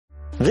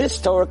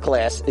This Torah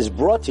class is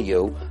brought to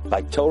you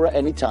by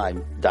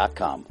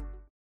TorahAnytime.com.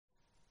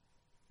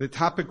 The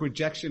topic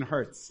rejection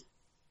hurts.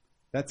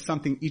 That's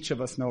something each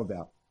of us know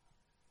about.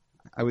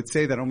 I would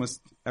say that almost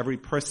every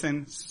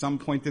person, some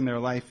point in their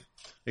life,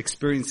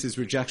 experiences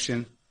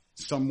rejection,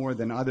 some more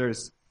than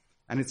others,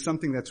 and it's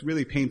something that's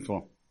really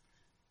painful.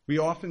 We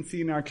often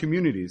see in our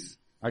communities,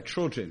 our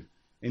children,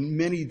 in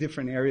many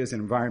different areas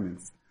and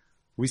environments.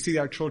 We see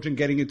our children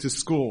getting into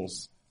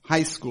schools,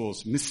 high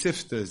schools,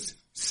 mesiftas,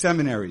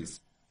 seminaries.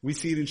 We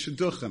see it in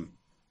shidduchim.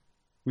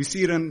 We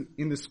see it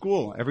in the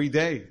school every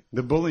day,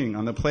 the bullying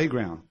on the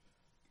playground.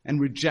 And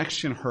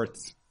rejection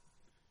hurts.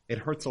 It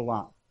hurts a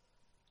lot.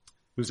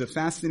 There was a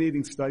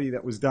fascinating study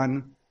that was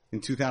done in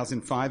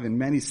 2005 and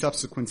many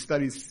subsequent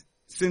studies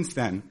since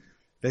then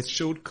that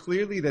showed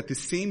clearly that the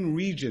same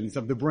regions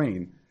of the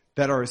brain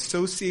that are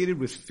associated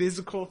with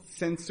physical,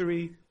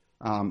 sensory,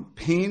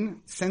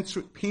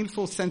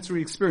 painful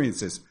sensory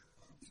experiences,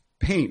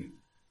 pain,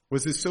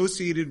 was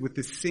associated with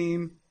the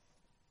same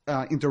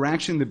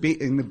interaction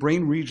in the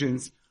brain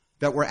regions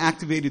that were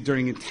activated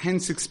during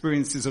intense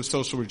experiences of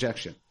social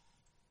rejection.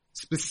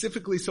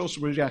 Specifically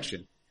social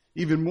rejection.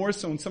 Even more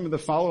so in some of the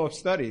follow-up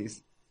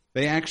studies,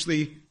 they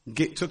actually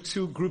took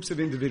two groups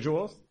of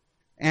individuals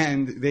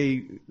and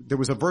there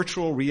was a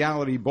virtual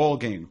reality ball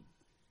game.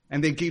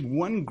 And they gave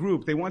one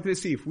group, they wanted to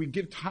see if we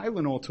give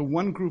Tylenol to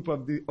one group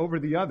over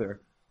the other,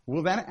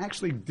 will that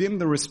actually dim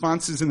the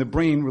responses in the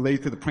brain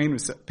related to the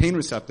pain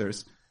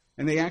receptors?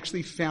 And they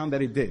actually found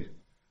that it did.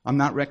 I'm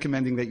not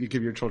recommending that you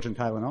give your children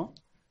Tylenol,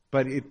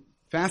 but it's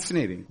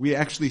fascinating. We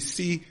actually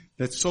see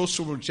that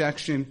social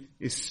rejection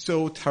is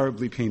so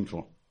terribly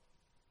painful.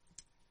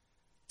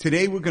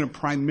 Today we're going to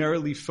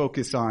primarily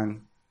focus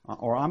on,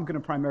 or I'm going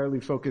to primarily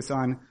focus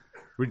on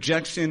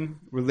rejection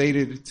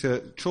related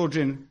to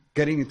children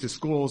getting into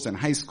schools and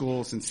high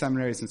schools and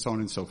seminaries and so on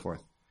and so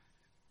forth.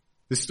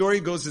 The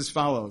story goes as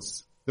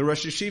follows. The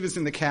Rosh Yeshiva is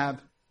in the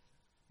cab,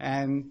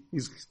 and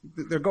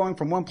they're going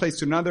from one place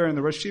to another, and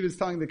the Rosh Yeshiva is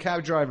telling the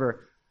cab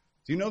driver,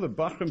 do you know the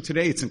Bachram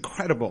today? It's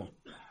incredible.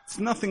 It's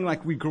nothing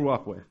like we grew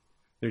up with.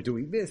 They're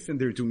doing this, and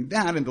they're doing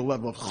that, and the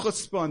level of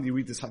chutzpah, and you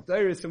read this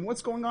Hadaris, and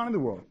what's going on in the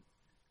world.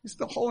 It's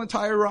the whole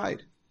entire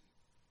ride.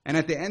 And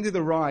at the end of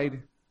the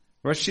ride,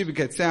 Rosh Yeshiva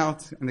gets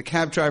out, and the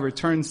cab driver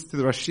turns to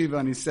the Rosh Yeshiva,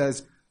 and he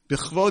says,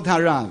 B'chvod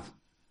harav,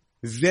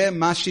 zeh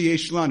ma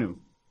sheyesh lanu.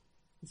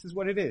 This is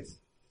what it is.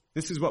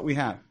 This is what we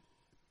have.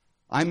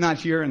 I'm not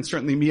here, and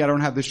certainly me, I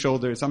don't have the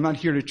shoulders. I'm not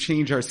here to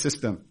change our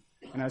system.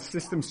 And our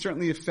system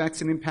certainly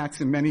affects and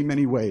impacts in many,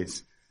 many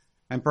ways.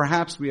 And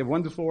perhaps we have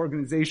wonderful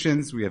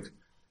organizations. We have,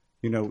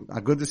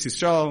 Agudah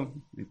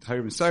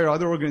Yisrael,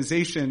 other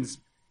organizations,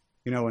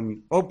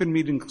 and open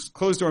meetings,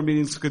 closed-door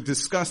meetings could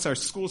discuss our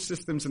school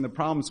systems and the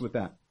problems with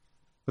that.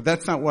 But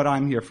that's not what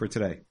I'm here for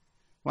today.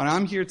 What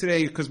I'm here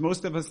today, because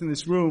most of us in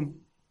this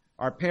room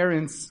are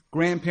parents,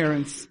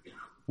 grandparents,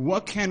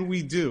 what can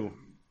we do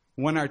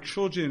when our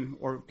children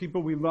or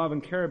people we love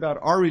and care about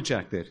are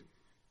rejected?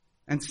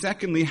 And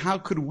secondly, how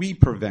could we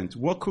prevent?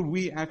 What could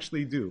we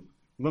actually do?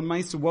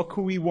 L'maisa, what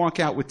could we walk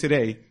out with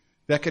today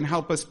that can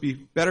help us be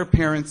better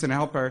parents and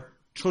help our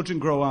children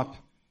grow up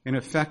in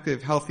an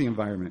effective, healthy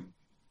environment?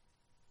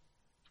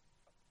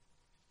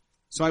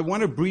 So I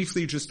want to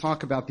briefly just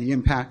talk about the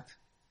impact.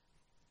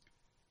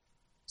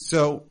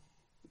 So,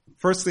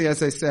 firstly,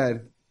 as I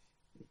said,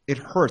 it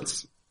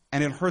hurts.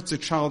 And it hurts a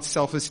child's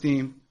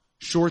self-esteem,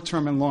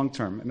 short-term and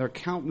long-term. And there are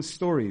countless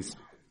stories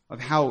of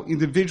how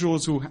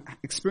individuals who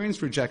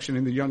experienced rejection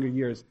in the younger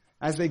years,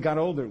 as they got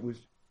older, it was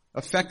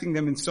affecting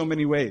them in so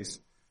many ways.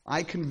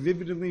 I can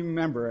vividly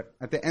remember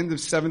at the end of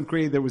 7th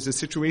grade, there was a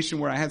situation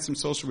where I had some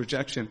social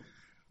rejection.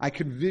 I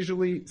could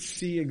visually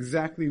see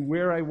exactly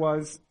where I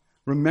was,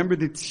 remember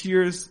the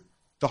tears,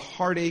 the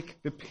heartache,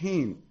 the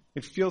pain.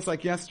 It feels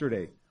like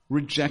yesterday.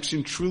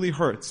 Rejection truly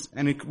hurts,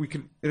 and it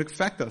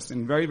affect us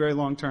in very, very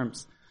long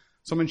terms.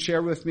 Someone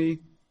shared with me a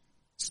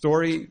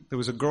story. There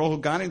was a girl who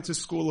got into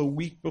school a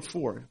week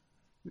before.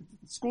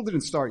 School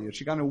didn't start yet.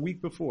 She got in a week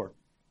before.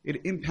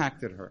 It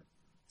impacted her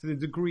to the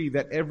degree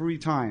that every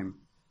time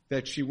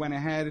that she went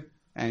ahead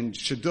and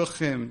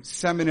shidduchim,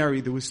 seminary,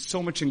 there was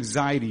so much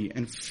anxiety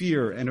and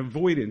fear and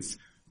avoidance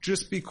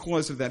just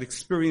because of that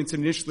experience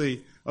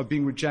initially of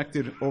being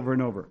rejected over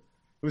and over.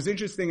 It was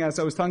interesting, as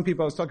I was telling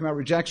people, I was talking about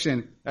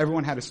rejection,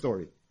 everyone had a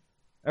story.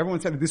 Everyone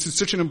said, this is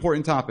such an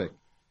important topic.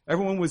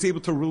 Everyone was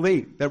able to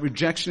relate that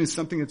rejection is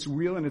something that's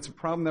real and it's a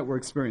problem that we're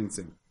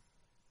experiencing.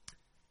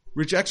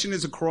 Rejection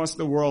is across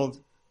the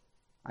world.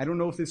 I don't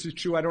know if this is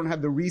true. I don't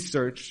have the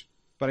research,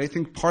 but I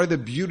think part of the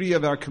beauty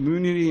of our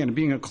community and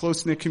being a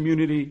close-knit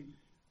community,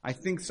 I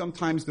think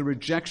sometimes the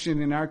rejection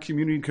in our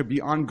community could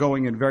be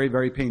ongoing and very,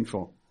 very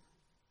painful.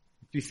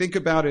 If you think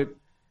about it,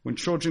 when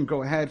children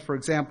go ahead, for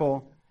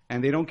example,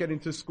 and they don't get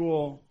into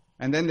school,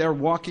 and then they're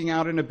walking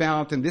out and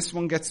about, and this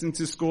one gets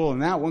into school,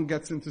 and that one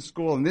gets into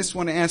school, and this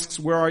one asks,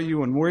 where are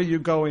you, and where are you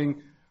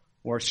going,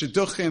 or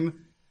shidduchim.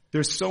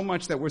 There's so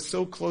much that we're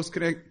so close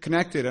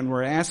connected, and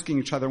we're asking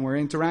each other, and we're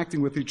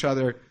interacting with each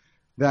other,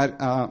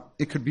 that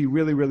it could be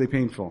really, really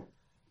painful.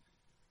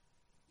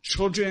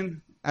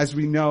 Children, as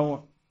we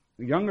know,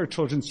 younger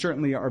children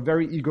certainly are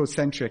very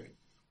egocentric.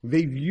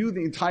 They view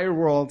the entire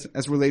world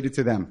as related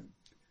to them.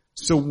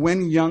 So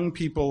when young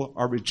people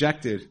are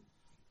rejected,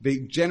 they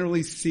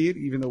generally see it,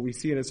 even though we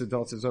see it as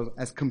adults,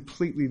 as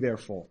completely their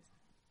fault.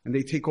 And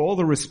they take all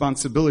the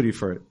responsibility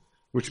for it,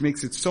 which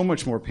makes it so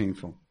much more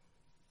painful.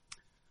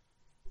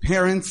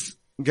 Parents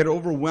get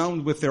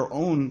overwhelmed with their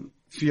own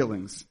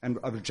feelings and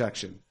of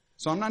rejection.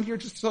 So I'm not here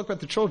just to talk about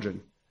the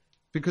children,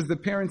 because the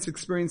parents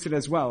experience it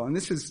as well. And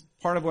this is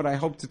part of what I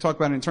hope to talk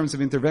about in terms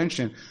of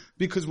intervention,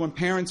 because when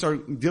parents are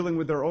dealing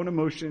with their own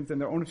emotions and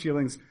their own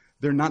feelings,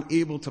 they're not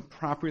able to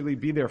properly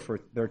be there for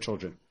their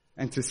children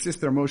and to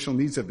assist their emotional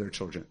needs of their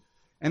children.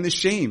 And the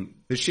shame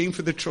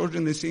for the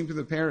children, the shame for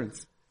the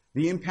parents,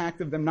 the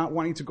impact of them not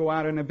wanting to go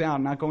out and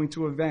about, not going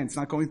to events,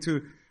 not going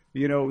to,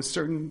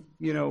 certain,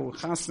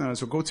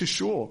 chasnas or go to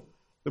shul.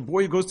 The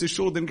boy who goes to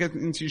shul didn't get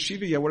into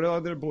yeshiva yet. What are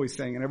other boys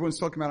saying? And everyone's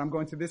talking about, I'm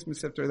going to this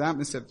masipta or that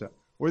masipta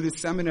or this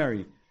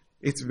seminary.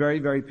 It's very,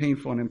 very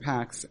painful and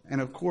impacts.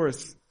 And of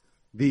course,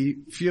 the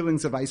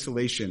feelings of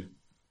isolation.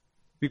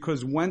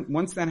 Because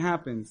once that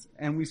happens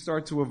and we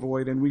start to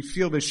avoid and we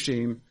feel the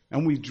shame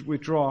and we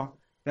withdraw,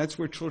 that's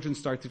where children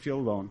start to feel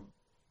alone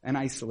and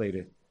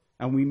isolated.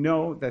 And we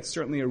know that's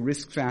certainly a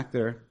risk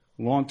factor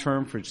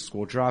long-term for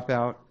school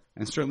dropout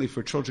and certainly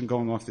for children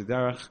going off the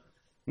derech.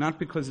 Not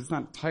because it's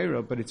not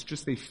Torah, but it's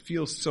just they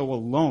feel so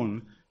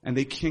alone and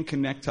they can't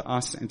connect to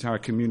us and to our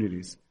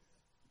communities.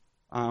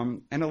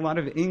 And a lot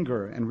of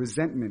anger and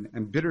resentment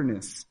and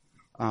bitterness,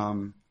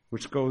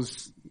 which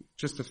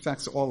just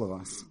affects all of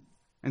us.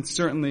 And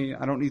certainly,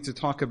 I don't need to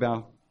talk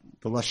about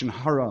the Lashon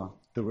Hara,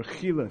 the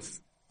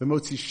Rechilas, the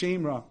Motzi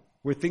Shemra,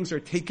 where things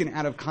are taken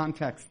out of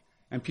context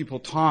and people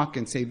talk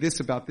and say this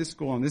about this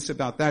school and this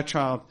about that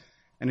child,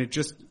 and it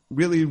just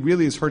really,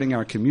 really is hurting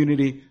our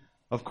community.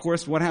 Of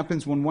course, what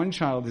happens when one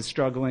child is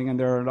struggling and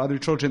there are other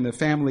children in the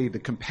family, the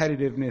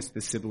competitiveness, the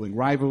sibling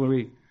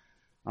rivalry,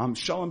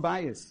 shalom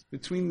bayis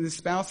between the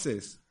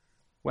spouses.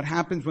 What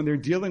happens when they're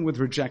dealing with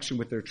rejection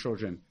with their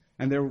children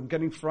and they're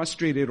getting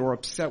frustrated or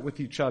upset with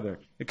each other?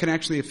 It can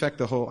actually affect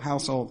the whole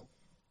household.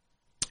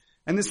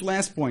 And this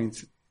last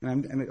point,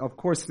 and of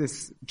course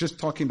this, just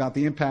talking about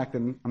the impact,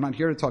 and I'm not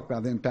here to talk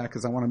about the impact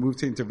because I want to move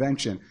to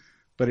intervention,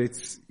 but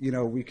it's,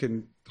 we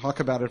can talk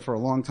about it for a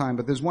long time,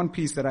 but there's one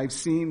piece that I've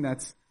seen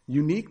that's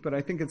unique, but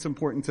I think it's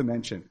important to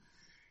mention,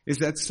 is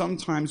that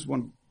sometimes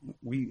when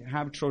we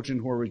have children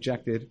who are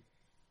rejected,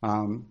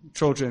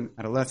 children,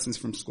 adolescents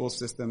from school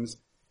systems,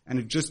 and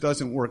it just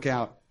doesn't work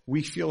out,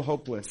 we feel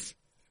hopeless.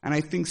 And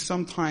I think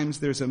sometimes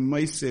there's a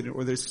meisid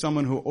or there's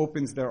someone who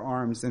opens their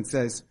arms and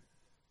says,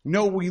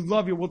 no, we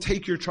love you, we'll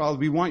take your child,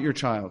 we want your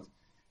child.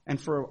 And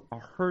for a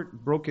hurt,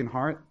 broken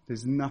heart,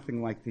 there's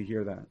nothing like to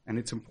hear that. And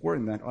it's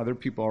important that other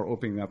people are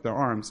opening up their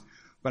arms.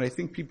 But I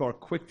think people are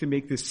quick to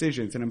make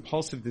decisions and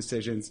impulsive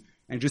decisions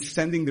and just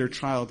sending their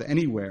child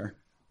anywhere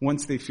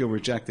once they feel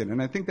rejected.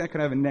 And I think that could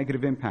have a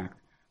negative impact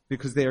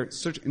because they are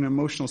such an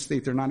emotional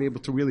state, they're not able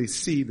to really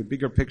see the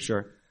bigger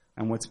picture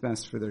and what's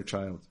best for their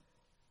child.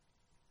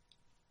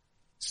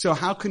 So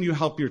how can you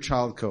help your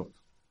child cope?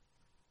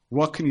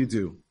 What can you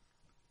do?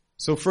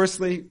 So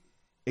firstly,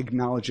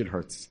 acknowledge it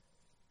hurts.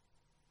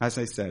 As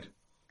I said,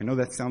 I know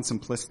that sounds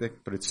simplistic,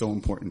 but it's so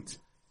important.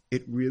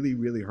 It really,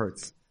 really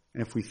hurts.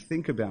 And if we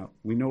think about,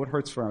 we know it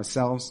hurts for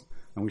ourselves,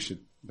 and we should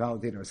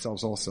validate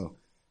ourselves also.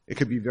 It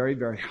could be very,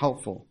 very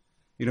helpful.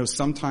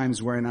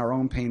 Sometimes we're in our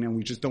own pain and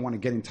we just don't want to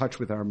get in touch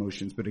with our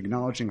emotions, but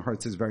acknowledging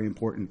hurts is very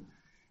important.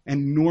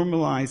 And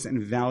normalize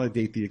and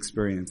validate the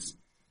experience.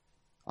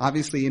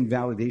 Obviously, in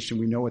validation,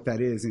 we know what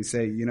that is. And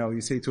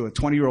you say to a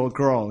 20-year-old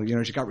girl,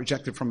 she got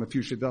rejected from a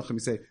few shidduchim, you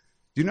say,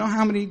 do you know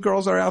how many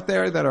girls are out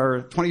there that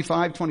are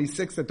 25,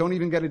 26 that don't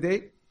even get a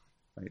date?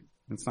 Right?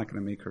 It's not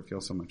going to make her feel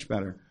so much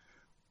better.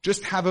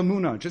 Just have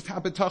emunah, just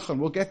have bitachon.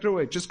 We'll get through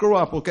it. Just grow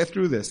up. We'll get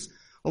through this.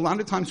 A lot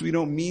of times we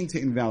don't mean to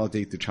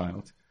invalidate the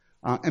child.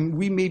 And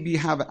we maybe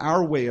have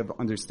our way of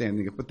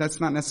understanding it, but that's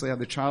not necessarily how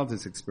the child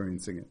is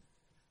experiencing it.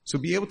 So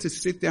be able to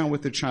sit down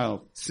with the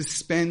child,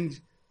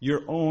 suspend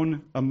your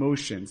own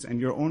emotions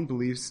and your own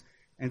beliefs,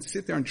 and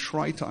sit there and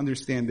try to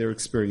understand their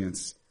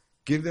experience.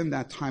 Give them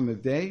that time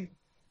of day,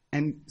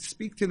 and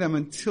speak to them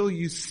until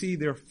you see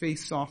their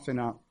face soften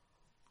up.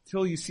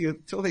 Till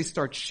they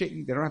start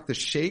shaking. They don't have to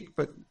shake,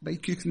 but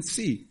like you can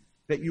see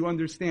that you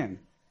understand.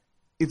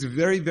 It's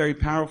very, very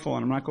powerful,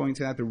 and I'm not going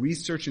to that. The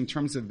research in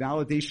terms of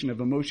validation of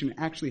emotion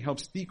actually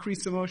helps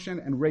decrease emotion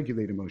and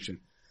regulate emotion.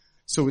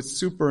 So it's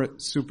super,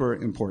 super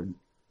important.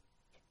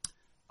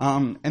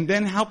 And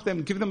then help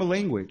them, give them a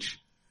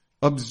language.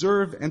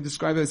 Observe and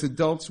describe as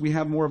adults. We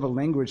have more of a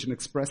language, an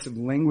expressive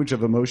language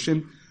of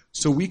emotion,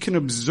 so we can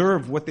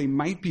observe what they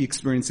might be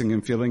experiencing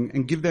and feeling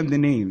and give them the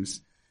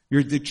names.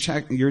 You're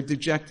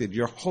dejected,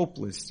 you're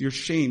hopeless, you're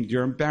shamed,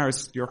 you're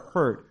embarrassed, you're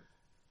hurt.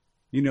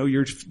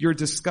 You're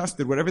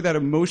disgusted, whatever that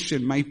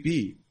emotion might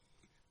be.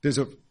 There's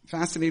a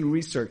fascinating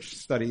research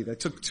study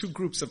that took 2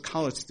 groups of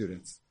college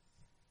students,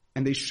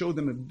 and they showed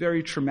them a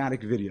very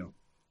traumatic video.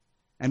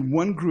 And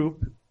one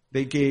group,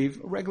 they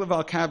gave a regular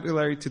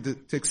vocabulary to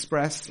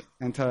express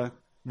and to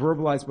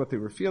verbalize what they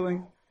were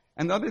feeling.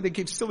 And the other, they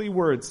gave silly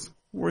words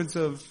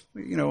of, a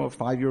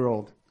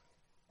 5-year-old.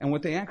 And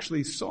what they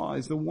actually saw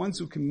is the ones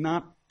who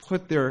cannot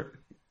put their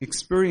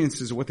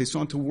experiences or what they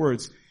saw into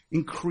words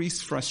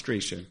increase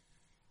frustration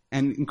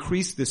and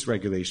increase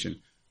dysregulation.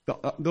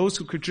 Those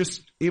who could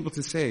just able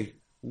to say,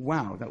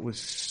 wow, that was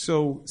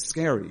so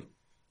scary.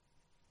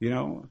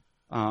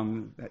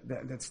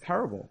 That's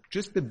terrible.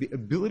 Just the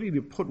ability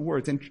to put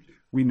words. And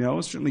we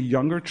know certainly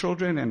younger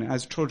children, and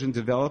as children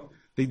develop,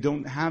 they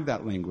don't have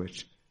that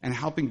language. And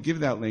helping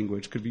give that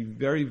language could be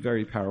very,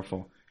 very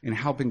powerful in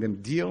helping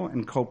them deal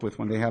and cope with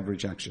when they have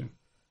rejection.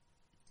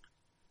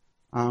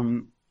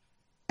 And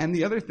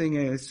the other thing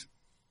is,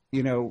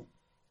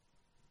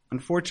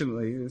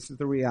 unfortunately, this is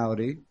the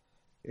reality,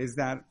 is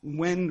that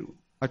when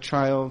a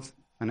child,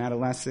 an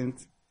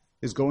adolescent,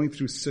 is going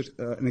through such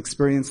an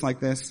experience like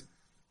this,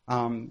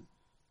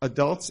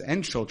 adults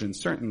and children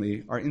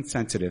certainly are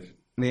insensitive,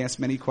 and they ask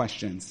many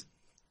questions.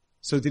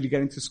 So did you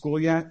get into school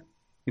yet?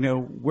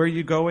 Where are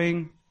you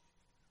going?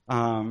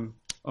 Oh,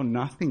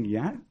 nothing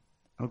yet?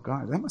 Oh,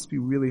 God, that must be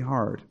really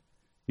hard.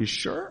 You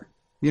sure?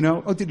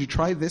 Oh, did you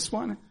try this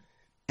one?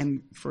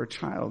 And for a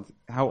child,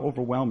 how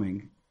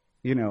overwhelming,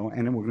 and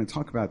then we're going to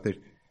talk about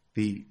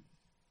the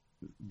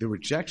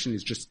rejection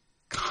is just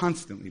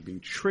constantly being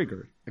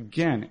triggered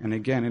again and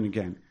again and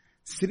again.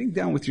 Sitting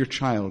down with your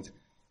child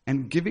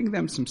and giving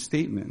them some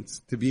statements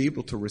to be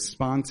able to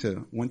respond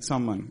to when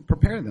someone,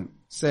 prepare them.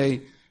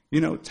 Say,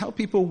 tell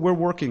people we're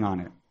working on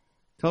it.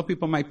 Tell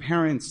people my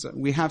parents,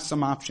 we have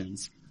some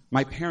options.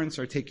 My parents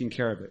are taking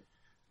care of it.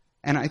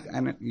 And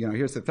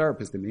here's the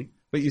therapist in me,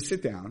 but you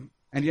sit down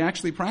and you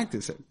actually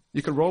practice it.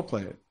 You could role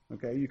play it,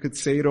 okay? You could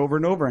say it over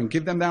and over and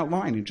give them that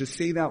line and just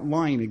say that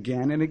line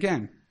again and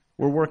again.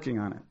 We're working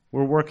on it.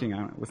 We're working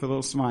on it with a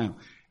little smile.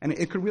 And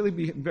it could really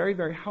be very,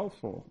 very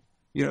helpful.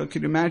 Could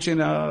you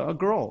imagine a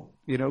girl,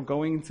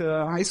 going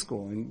to high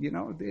school and,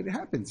 it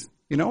happens.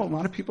 A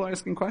lot of people are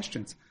asking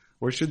questions.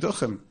 Or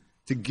shidduchim,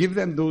 to give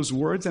them those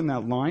words and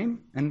that line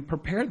and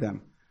prepare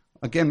them.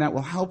 Again, that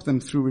will help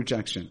them through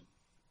rejection.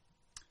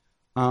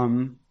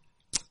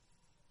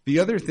 The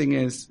other thing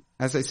is,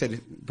 as I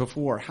said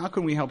before, how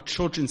can we help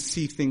children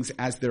see things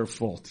as their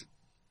fault?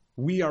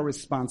 We are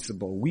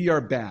responsible. We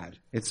are bad.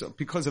 It's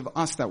because of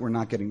us that we're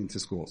not getting into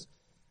schools.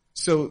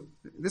 So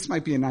this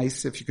might be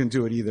nice if you can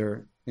do it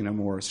either in a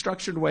more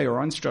structured way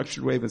or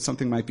unstructured way, but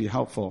something might be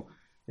helpful,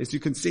 is you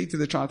can say to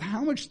the child,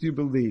 how much do you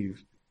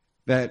believe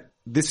that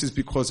this is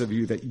because of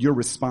you, that you're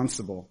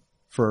responsible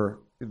for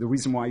the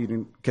reason why you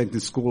didn't get into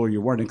school or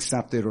you weren't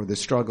accepted or the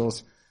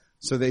struggles?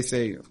 So they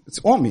say, it's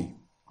all me,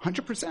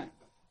 100%,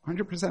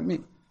 100% me.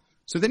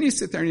 So then you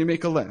sit there and you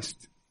make a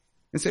list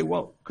and say,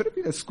 well, could it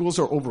be that schools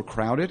are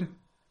overcrowded?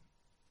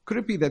 Could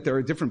it be that there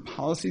are different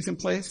policies in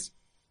place?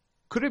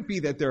 Could it be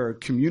that there are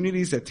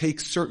communities that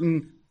take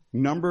certain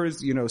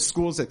numbers,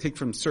 schools that take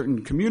from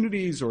certain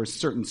communities or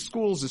certain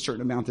schools, a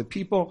certain amount of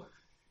people?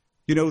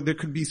 There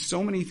could be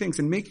so many things,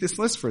 and make this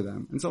list for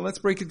them. And so let's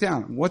break it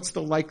down. What's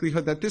the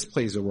likelihood that this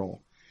plays a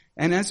role?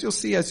 And as you'll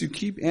see, as you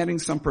keep adding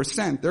some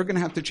percent, they're going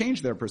to have to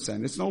change their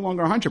percent. It's no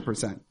longer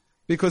 100%.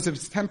 Because if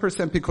it's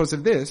 10% because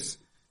of this,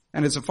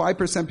 and it's a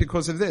 5%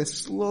 because of this,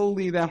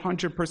 slowly that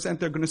 100%,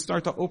 they're going to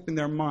start to open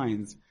their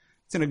minds.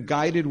 It's in a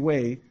guided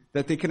way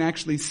that they can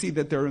actually see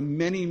that there are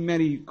many,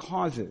 many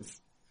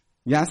causes.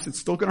 Yes, it's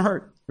still going to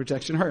hurt.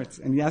 Rejection hurts.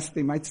 And yes,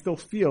 they might still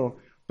feel,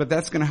 but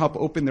that's going to help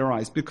open their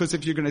eyes. Because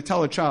if you're going to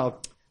tell a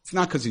child, it's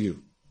not because of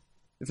you.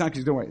 It's not because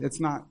you don't worry. It's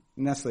not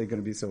necessarily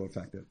going to be so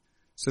effective.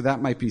 So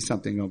that might be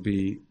something that will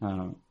be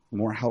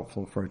more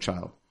helpful for a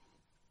child.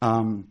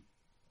 And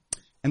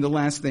the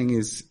last thing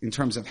is, in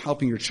terms of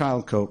helping your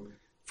child cope,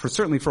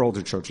 certainly for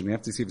older children, you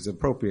have to see if it's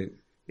appropriate,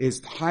 is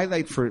to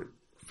highlight for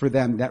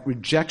them that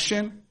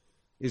rejection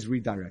is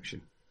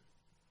redirection.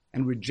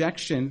 And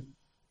rejection,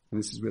 and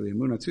this is really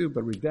Emunah too,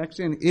 but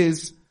rejection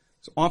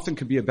often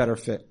could be a better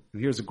fit.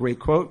 And here's a great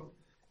quote.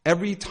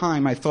 Every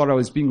time I thought I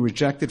was being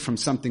rejected from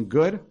something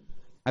good,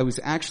 I was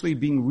actually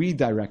being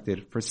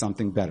redirected for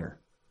something better.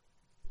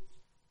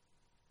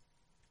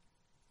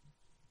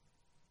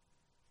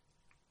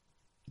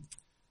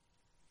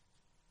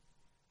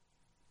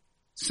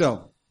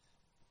 So,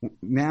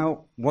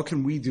 now, what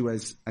can we do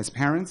as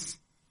parents,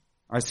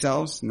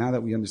 ourselves, now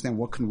that we understand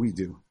what can we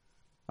do?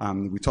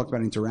 We talked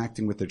about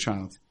interacting with the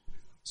child.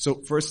 So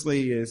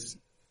firstly is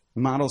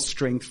model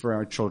strength for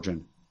our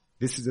children.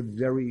 This is a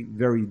very,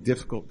 very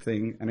difficult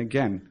thing. And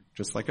again,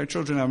 just like our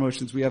children have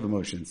emotions, we have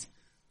emotions.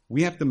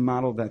 We have to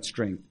model that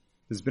strength.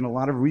 There's been a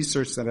lot of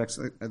research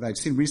that I've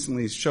seen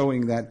recently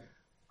showing that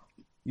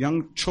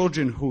young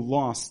children who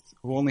lost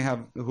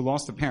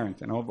a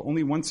parent and have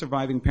only one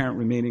surviving parent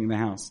remaining in the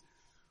house,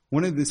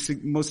 one of the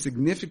most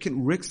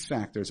significant risk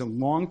factors and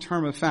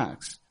long-term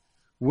effects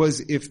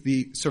was if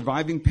the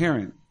surviving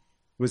parent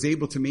was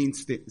able to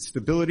maintain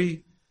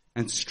stability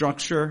and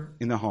structure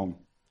in the home,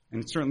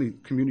 and certainly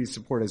community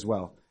support as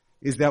well,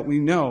 is that we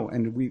know,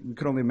 and we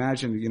could only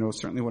imagine,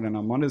 certainly what an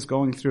almana is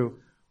going through,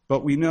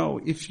 but we know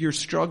if you're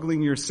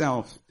struggling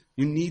yourself,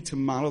 you need to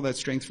model that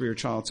strength for your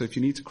child. So if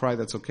you need to cry,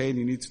 that's okay, and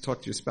you need to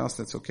talk to your spouse,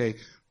 that's okay.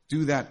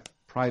 Do that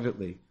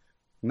privately.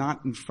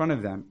 not in front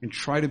of them, and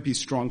try to be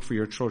strong for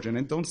your children.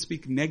 And don't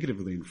speak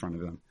negatively in front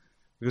of them.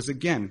 Because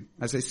again,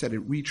 as I said, it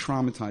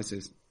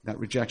re-traumatizes that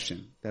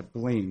rejection, that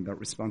blame, that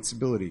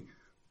responsibility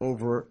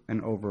over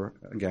and over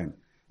again.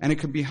 And it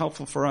can be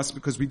helpful for us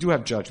because we do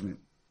have judgment.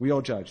 We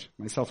all judge,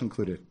 myself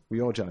included.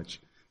 We all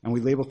judge. And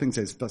we label things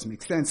as doesn't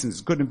make sense and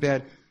it's good and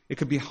bad. It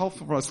could be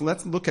helpful for us.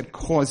 Let's look at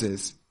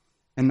causes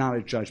and not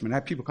at judgment. I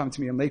have people come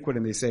to me in Lakewood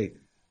and they say,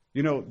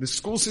 the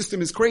school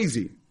system is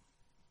crazy.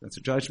 That's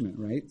a judgment,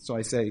 right? So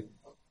I say,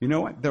 you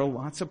know what? There are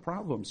lots of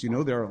problems.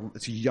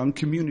 It's a young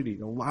community.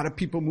 A lot of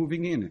people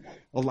moving in.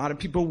 A lot of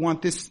people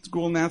want this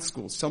school and that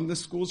school. Some of the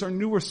schools are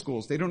newer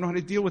schools. They don't know how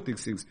to deal with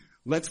these things.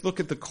 Let's look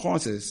at the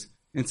causes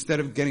instead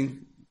of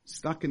getting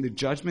stuck in the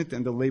judgment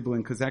and the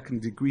labeling, because that can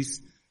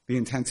decrease the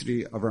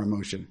intensity of our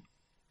emotion.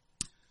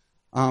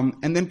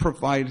 And then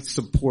provide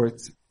support,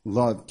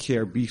 love,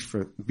 care, be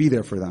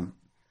there for them.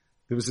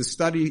 There was a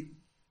study.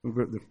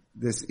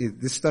 This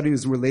study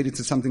is related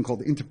to something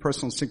called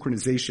interpersonal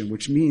synchronization,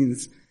 which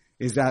means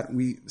is that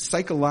we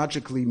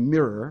physiologically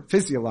mirror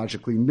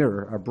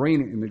our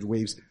brain image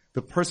waves,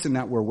 the person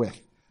that we're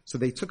with. So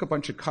they took a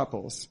bunch of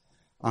couples,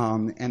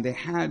 and they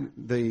had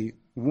the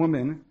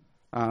woman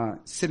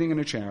sitting in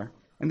a chair,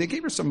 and they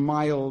gave her some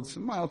mild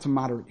to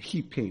moderate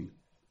heat pain.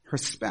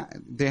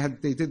 They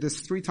did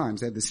this 3 times.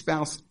 They had the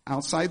spouse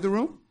outside the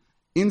room,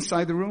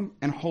 inside the room,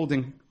 and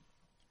holding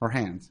her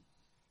hand.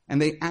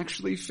 And they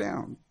actually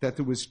found that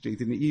they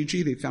did an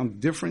EEG, they found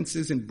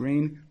differences in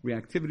brain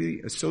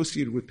reactivity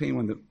associated with pain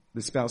when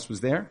the spouse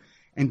was there.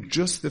 And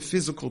just the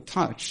physical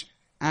touch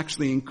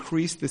actually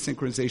increased the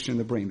synchronization in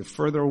the brain. The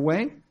further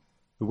away,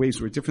 the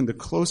waves were different. The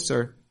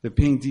closer, the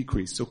pain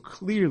decreased. So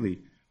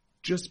clearly,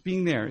 just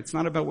being there, it's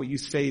not about what you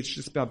say, it's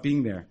just about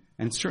being there.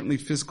 And certainly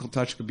physical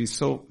touch could be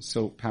so,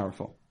 so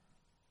powerful.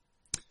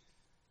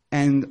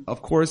 And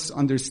of course,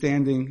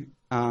 understanding,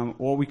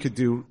 all we could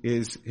do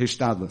is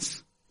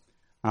hishtadlus.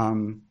 I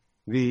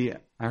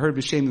heard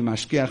B'Shem the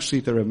Mashgiach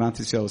Shlita Reb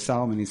Matis Yael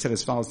Salomon, he said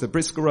as follows: the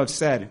Brisker Rav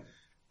said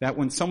that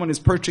when someone is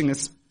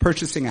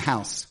purchasing a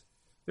house,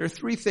 there are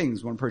 3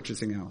 things when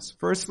purchasing a house.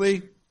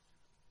 Firstly,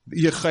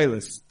 the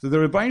Yechelis. So the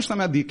Rabbi Shalom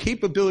had the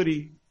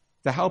capability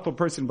to help a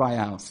person buy a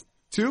house.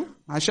 2,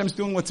 Hashem's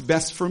doing what's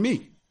best for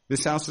me.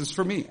 This house is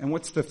for me. And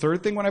what's the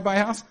 3rd thing when I buy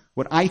a house?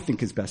 What I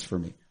think is best for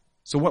me.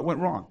 So what went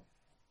wrong?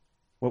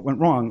 What went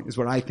wrong is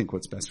what I think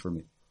what's best for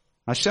me.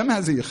 Hashem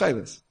has a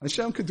Yechelis.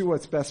 Hashem could do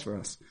what's best for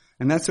us.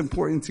 And that's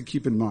important to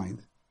keep in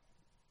mind.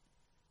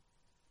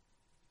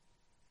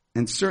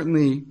 And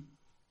certainly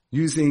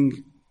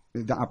using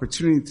the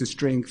opportunity to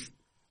strengthen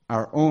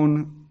our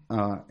own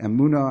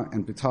emunah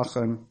and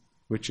bitachon,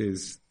 which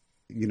is,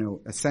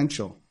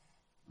 essential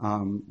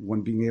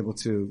when being able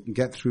to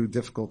get through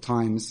difficult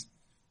times.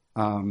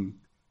 I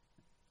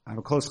have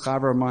a close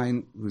chaver of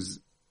mine who's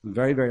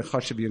very, very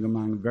chashav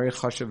yagaman, very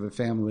chashav of a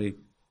family.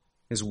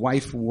 His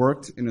wife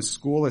worked in a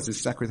school as a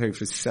secretary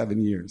for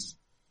 7 years.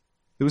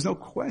 There was no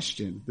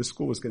question the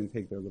school was going to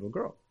take their little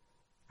girl.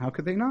 How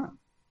could they not?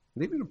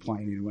 They didn't apply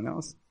to anyone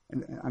else.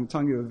 And I'm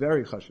telling you, a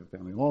very chashav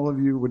family. All of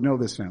you would know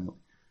this family.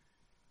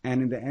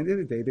 And in the end of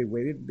the day, they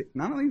waited.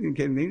 Not only they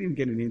didn't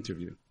get an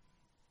interview.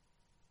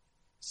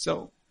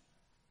 So,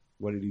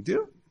 what did he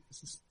do?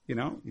 He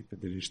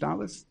put the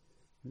ishtalis.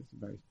 He's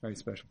a very, very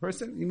special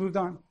person. He moved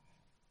on.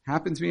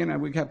 Happened to be,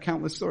 and we have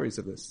countless stories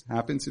of this.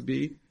 Happened to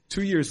be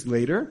 2 years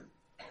later,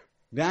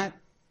 that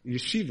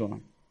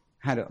yeshiva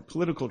had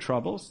political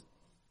troubles.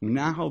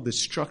 Now the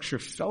structure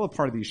fell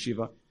apart of the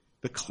yeshiva.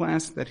 The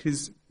class that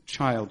his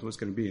child was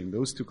going to be in,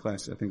 those 2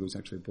 classes, I think it was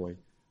actually a boy,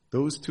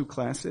 those 2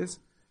 classes,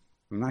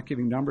 I'm not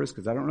giving numbers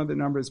because I don't know the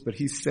numbers, but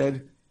he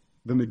said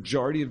the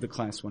majority of the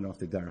class went off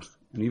the derech.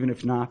 And even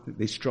if not,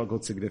 they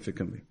struggled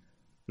significantly.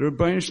 The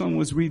Rabbi Shalom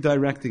was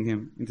redirecting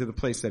him into the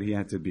place that he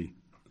had to be.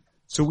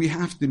 So we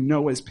have to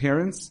know as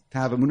parents to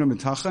have emunah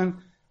mitachon,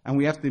 and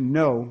we have to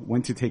know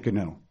when to take a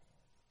no.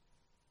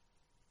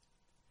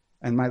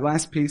 And my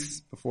last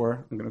piece,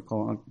 before I'm going to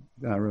call on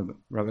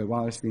Rabbi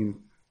Wallerstein,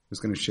 who's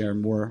going to share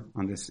more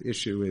on this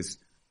issue, is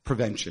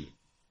prevention.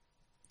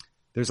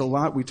 There's a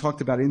lot, we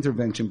talked about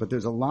intervention, but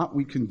there's a lot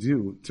we can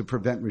do to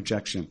prevent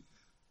rejection.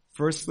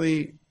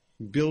 Firstly,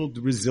 build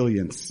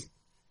resilience.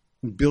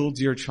 Build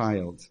your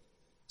child.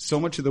 So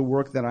much of the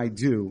work that I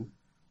do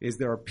is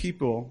there are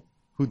people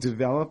who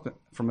develop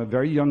from a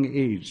very young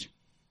age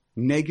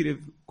negative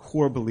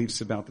core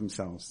beliefs about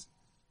themselves.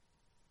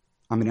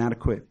 I'm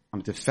inadequate.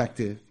 I'm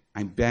defective.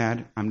 I'm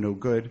bad. I'm no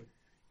good.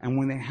 And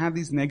when they have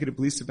these negative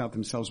beliefs about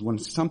themselves, when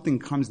something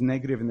comes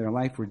negative in their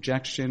life,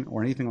 rejection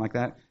or anything like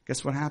that,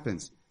 guess what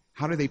happens?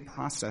 How do they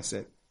process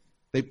it?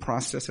 They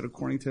process it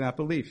according to that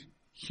belief.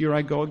 Here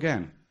I go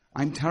again.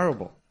 I'm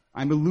terrible.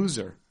 I'm a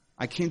loser.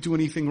 I can't do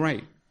anything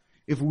right.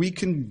 If we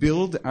can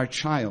build our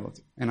child,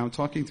 and I'm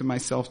talking to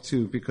myself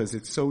too because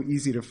it's so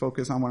easy to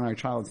focus on when our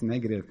child's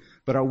negative,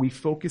 but are we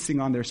focusing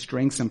on their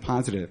strengths and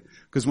positive?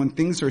 Because when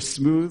things are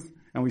smooth,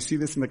 and we see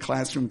this in the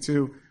classroom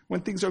too,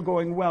 when things are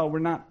going well, we're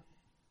not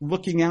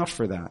looking out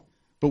for that.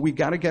 But we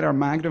got to get our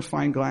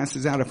magnifying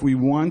glasses out. If we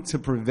want to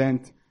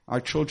prevent our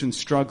children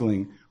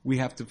struggling, We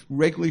have to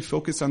regularly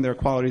focus on their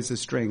qualities and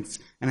strengths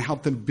and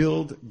help them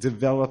build,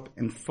 develop,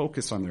 and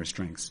focus on their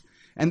strengths.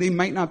 And they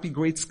might not be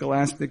great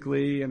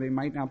scholastically, and they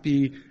might not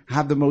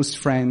have the most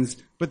friends,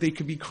 but they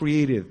could be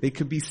creative. They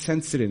could be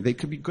sensitive. They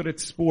could be good at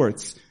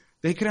sports.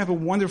 They could have a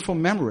wonderful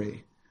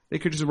memory. They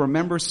could just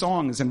remember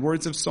songs and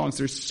words of songs.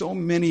 There's so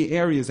many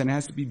areas, and it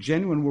has to be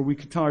genuine where we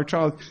could tell our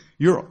child,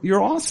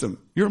 you're awesome.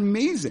 You're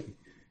amazing.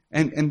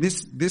 And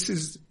this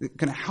is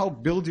going to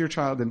help build your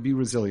child and be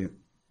resilient.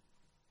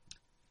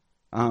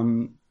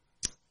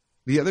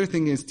 The other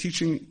thing is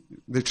teaching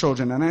the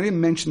children, and I didn't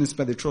mention this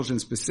by the children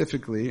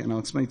specifically, and I'll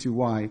explain to you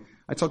why.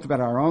 I talked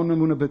about our own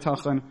emunah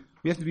b'tachon.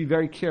 We have to be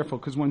very careful,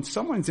 because when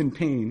someone's in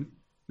pain,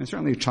 and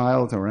certainly a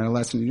child or an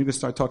adolescent, you're going to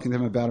start talking to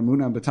them about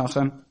emunah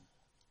b'tachon,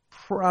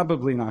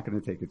 probably not going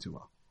to take it too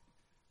well.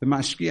 The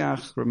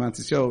mashgiach,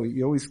 Ramantisyo,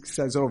 he always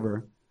says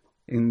over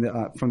from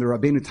the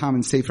Rabbeinu Tam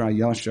and Sefer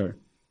HaYashar,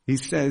 he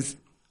says,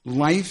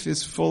 life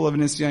is full of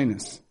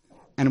nisyonos,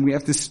 and we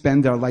have to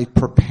spend our life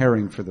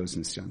preparing for those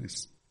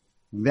nisyonos.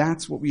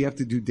 That's what we have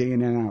to do day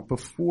in and out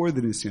before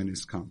the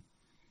nisyonos come.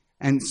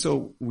 And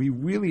so we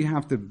really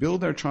have to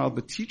build our child,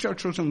 but teach our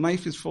children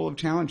life is full of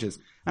challenges.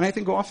 And I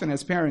think often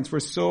as parents,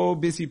 we're so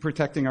busy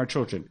protecting our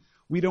children.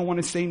 We don't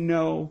want to say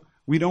no.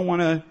 We don't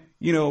want to,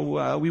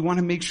 we want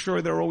to make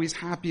sure they're always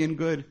happy and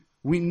good.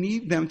 We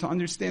need them to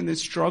understand that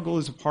struggle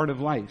is a part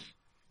of life.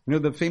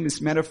 The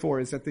famous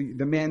metaphor is that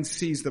the man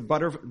sees the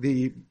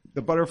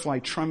butterfly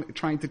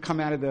trying to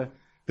come out of the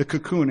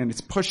cocoon, and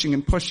it's pushing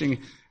and pushing,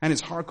 and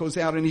his heart goes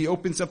out, and he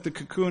opens up the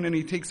cocoon, and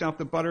he takes out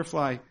the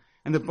butterfly,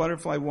 and the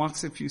butterfly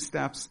walks a few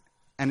steps,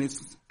 and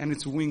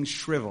its wings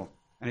shrivel,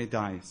 and it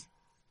dies.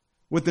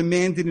 What the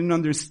man didn't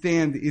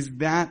understand is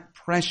that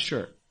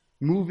pressure,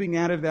 moving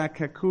out of that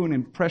cocoon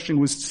and pressuring,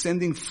 was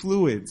sending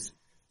fluids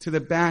to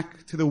the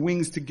back, to the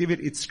wings, to give it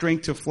its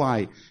strength to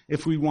fly.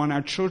 If we want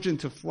our children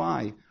to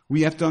fly,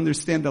 we have to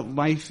understand that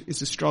life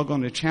is a struggle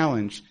and a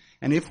challenge.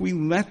 And if we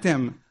let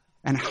them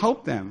and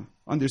help them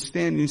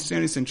understand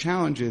nisyonos and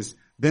challenges,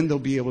 then they'll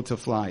be able to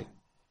fly.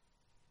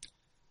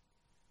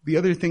 The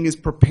other thing is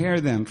prepare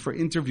them for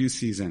interview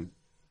season.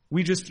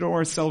 We just throw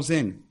ourselves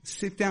in.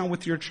 Sit down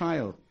with your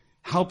child.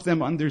 Help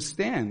them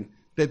understand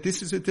that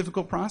this is a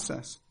difficult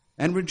process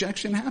and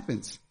rejection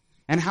happens.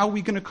 And how are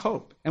we going to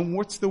cope? And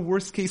what's the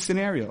worst case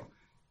scenario?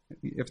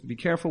 You have to be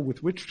careful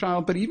with which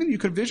child, but even you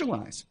could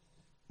visualize.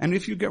 And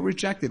if you get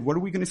rejected, what are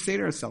we going to say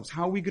to ourselves?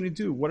 How are we going to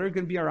do? What are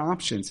going to be our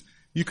options?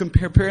 You can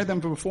prepare them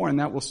before, and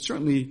that will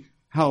certainly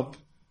help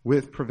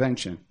with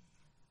prevention.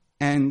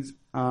 And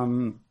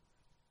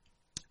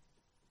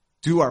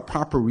do our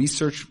proper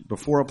research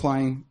before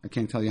applying. I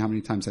can't tell you how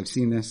many times I've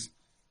seen this.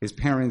 His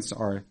parents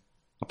are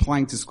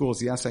applying to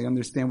schools. Yes, I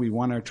understand we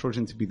want our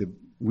children to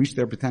reach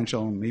their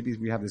potential, and maybe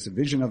we have this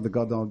vision of the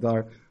Gadol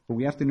Dar, but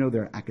we have to know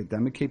their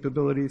academic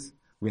capabilities.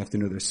 We have to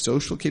know their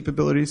social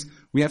capabilities.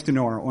 We have to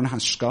know our own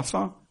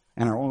hashkafa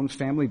and our own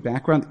family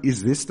background.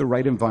 Is this the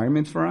right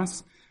environment for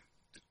us?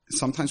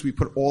 Sometimes we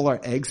put all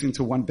our eggs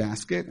into one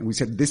basket and we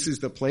said, this is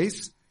the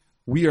place.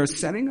 We are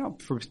setting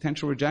up for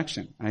potential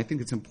rejection. And I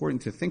think it's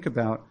important to think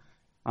about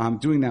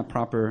doing that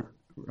proper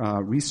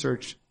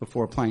research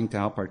before applying to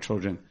help our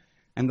children.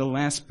 And the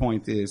last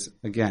point is,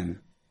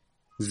 again,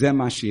 Zeh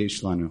ma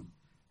sheyesh lanu.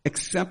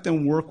 Accept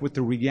and work with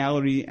the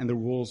reality and the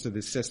rules of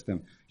the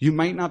system. You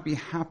might not be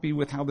happy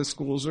with how the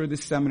schools or the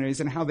seminaries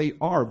and how they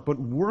are, but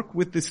work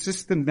with the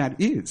system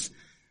that is.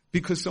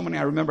 Because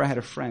I remember I had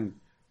a friend,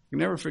 you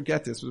never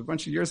forget this, it was a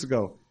bunch of years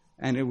ago,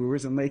 and we were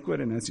in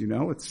Lakewood, and as you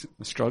know, it's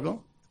a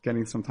struggle,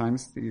 getting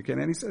sometimes to your kid,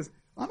 and he says,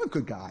 I'm a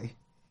good guy.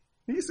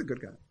 He's a good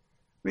guy.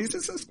 And he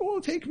says, a school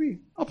will take me.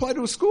 I'll apply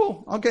to a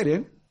school. I'll get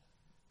in.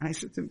 And I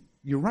said to him,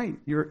 you're right.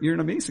 You're an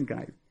amazing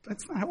guy.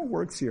 That's not how it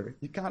works here.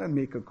 You gotta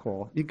make a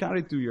call. You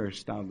gotta do your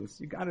status.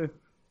 You gotta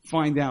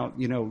find out,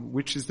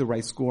 which is the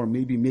right school, or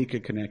maybe make a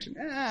connection.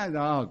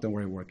 No, don't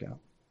worry, work out.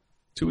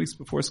 2 weeks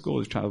before school,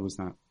 his child was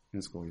not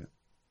in school yet.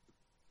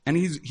 And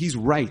he's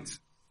right.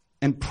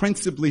 And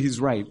principally he's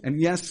right. And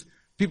yes,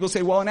 people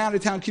say, well, in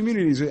out-of-town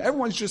communities,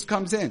 everyone just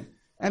comes in.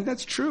 And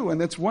that's true,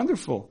 and that's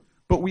wonderful.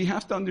 But we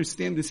have to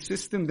understand the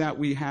system that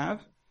we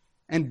have,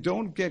 and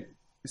don't get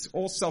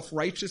all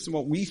self-righteous in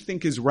what we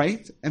think is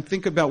right, and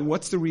think about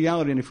what's the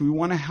reality. And if we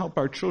want to help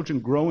our children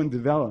grow and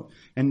develop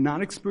and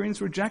not experience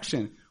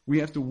rejection, we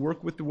have to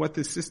work with what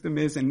the system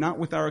is and not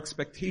with our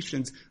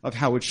expectations of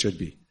how it should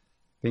be.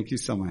 Thank you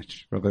so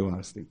much, Rabbi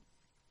Wallerstein.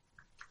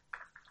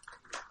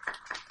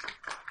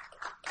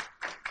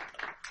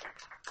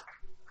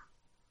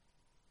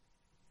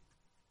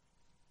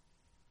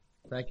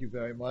 Thank you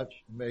very much.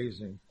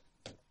 Amazing.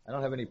 I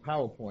don't have any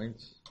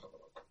PowerPoints.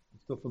 I'm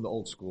still from the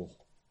old school.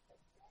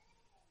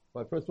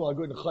 But first of all,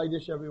 good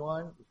Chaydish,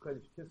 everyone.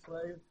 Chaydish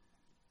Kislev.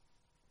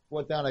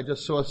 Brought down, I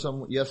just saw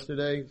some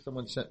yesterday.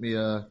 Someone sent me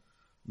a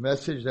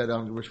message that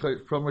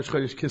from Rosh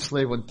Chaydish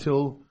Kislev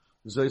until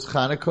Zois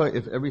Chanukah,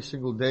 if every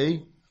single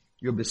day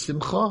you're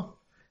besimcha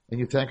and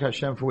you thank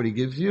Hashem for what He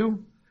gives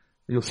you,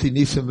 you'll see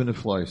Nisim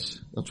v'neflois.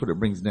 That's what it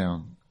brings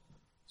down.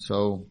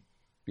 So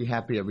be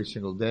happy every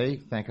single day.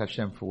 Thank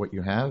Hashem for what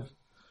you have.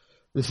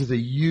 This is a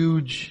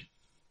huge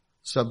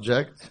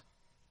subject.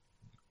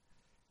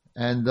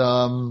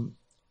 And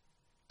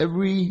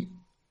every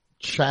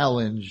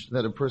challenge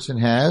that a person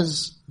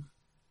has,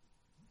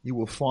 you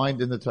will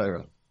find in the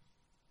Torah.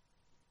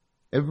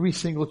 Every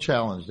single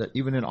challenge that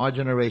even in our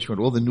generation with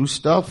all the new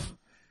stuff,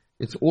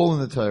 it's all in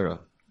the Torah.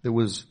 There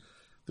was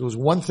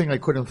one thing I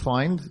couldn't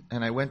find,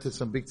 and I went to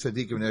some big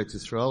tzaddikim in Eretz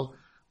Yisrael.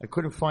 I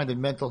couldn't find in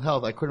mental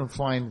health, I couldn't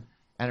find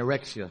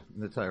anorexia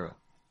in the Torah.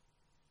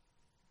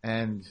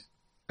 And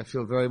I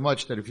feel very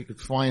much that if you could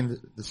find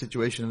the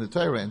situation in the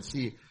Torah and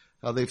see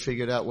how they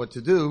figured out what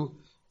to do,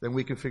 then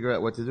we could figure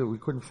out what to do. We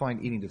couldn't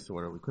find eating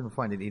disorder. We couldn't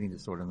find an eating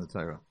disorder in the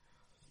Torah.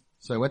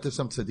 So I went to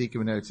some tzaddikim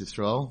in Eretz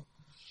Yisrael,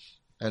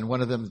 and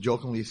one of them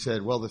jokingly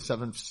said, well, the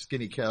 7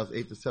 skinny cows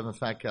ate the 7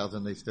 fat cows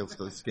and they still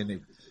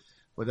skinny.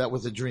 But that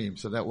was a dream,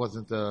 so that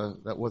wasn't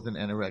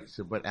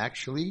anorexia. But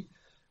actually,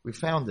 we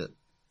found it.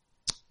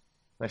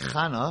 By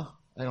Chana,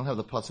 I don't have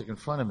the pasuk in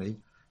front of me,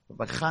 but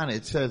by Chana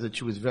it says that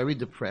she was very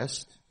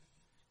depressed,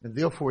 and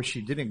therefore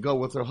she didn't go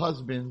with her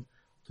husband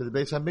to the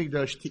Beis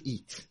HaMikdash to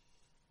eat.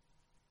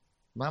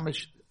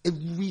 Mamish,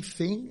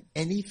 everything,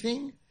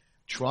 anything,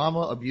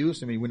 trauma,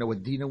 abuse. I mean, we know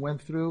what Dina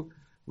went through.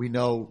 We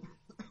know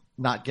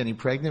not getting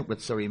pregnant,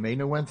 what Sarah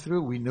Meina went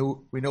through. We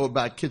know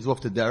about kids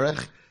off the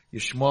derech,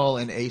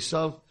 Yishmael and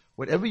Esav.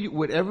 Whatever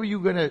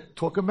you're going to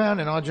talk about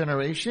in our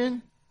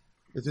generation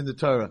is in the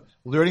Torah.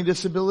 Learning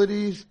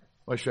disabilities,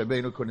 Moshe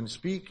Rabbeinu couldn't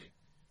speak.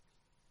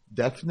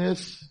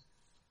 Deafness.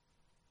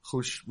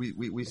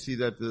 We see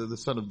that the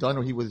son of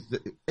Danu,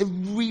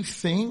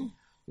 everything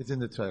is in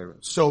the Torah.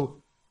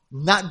 So,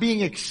 not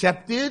being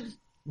accepted,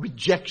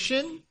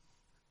 rejection,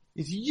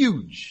 is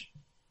huge.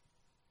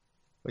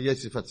 But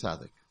Yosef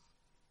HaTzadik.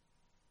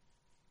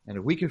 And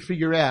if we can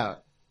figure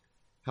out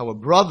how a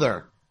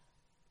brother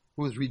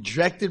who was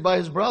rejected by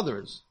his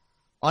brothers,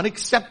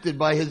 unaccepted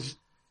by his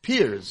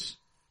peers,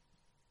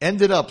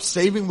 ended up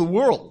saving the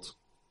world,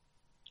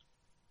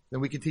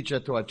 then we can teach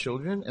that to our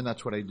children, and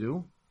that's what I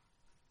do.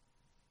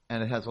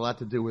 And it has a lot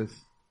to do with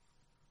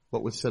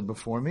what was said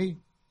before me.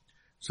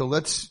 So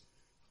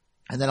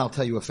and then I'll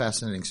tell you a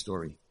fascinating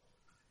story.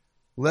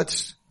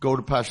 Let's go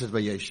to Parshas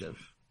Vayeshev.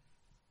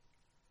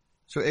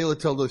 So Elah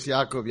told us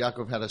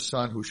Yaakov had a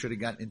son who should have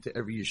gotten into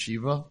every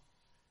yeshiva.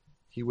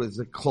 He was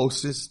the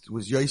closest,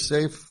 was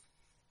Yosef.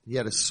 He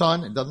had a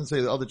son. It doesn't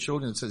say the other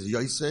children, it says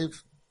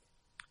Yosef.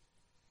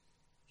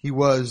 He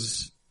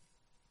was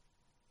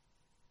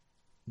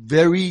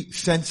very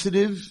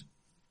sensitive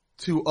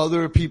to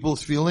other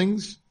people's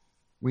feelings.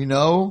 We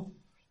know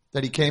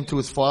that he came to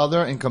his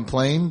father and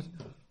complained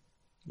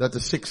that the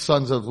 6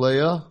 sons of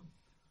Leah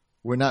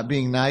were not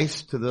being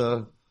nice to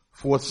the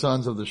 4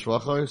 sons of the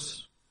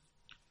Shvachos.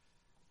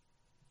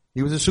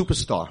 He was a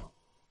superstar.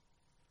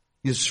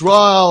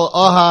 Yisrael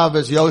Ahav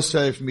as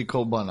Yosef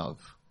Mikol Banav.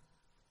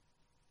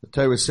 The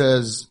Torah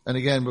says, and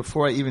again,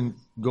 before I even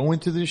go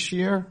into this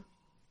year,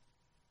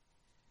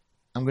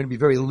 I'm going to be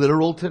very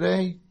literal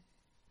today,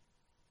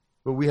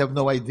 but we have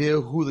no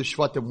idea who the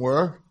Shvatim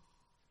were.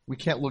 We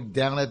can't look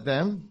down at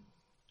them.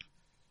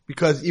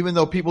 Because even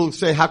though people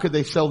say, how could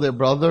they sell their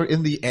brother?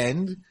 In the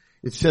end,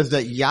 it says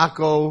that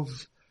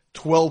Yaakov's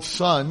 12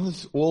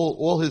 sons,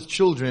 all his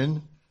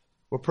children,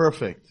 were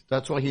perfect.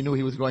 That's why he knew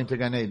he was going to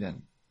Gan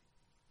Eden.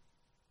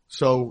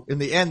 So, in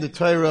the end, the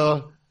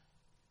Torah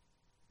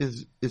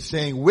is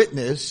saying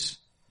witness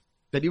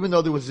that even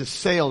though there was this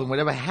sale and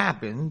whatever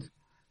happened,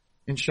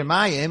 in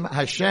Shemayim,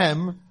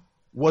 Hashem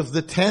was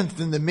the 10th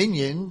in the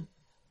minyan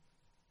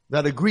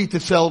that agreed to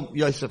sell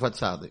Yosef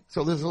HaTzadik.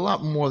 So there's a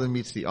lot more than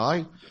meets the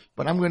eye,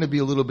 but I'm going to be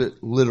a little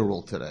bit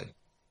literal today.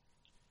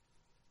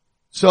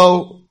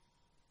 So,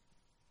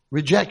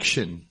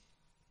 rejection,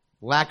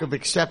 lack of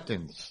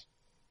acceptance.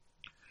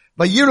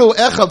 Vayiru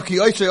Echav ki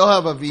oisei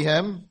ohav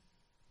avihem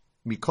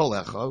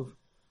mikol Echav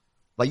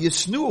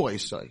vayisnu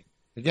oisei.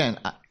 Again,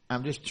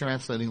 I'm just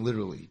translating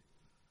literally.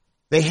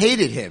 They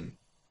hated him.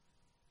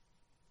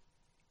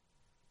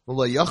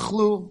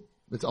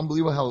 It's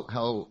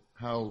unbelievable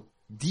how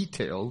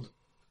detailed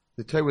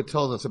the Torah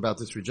tells us about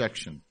this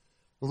rejection.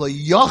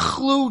 They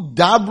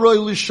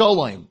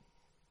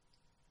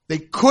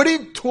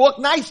couldn't talk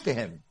nice to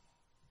him.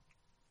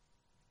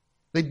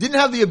 They didn't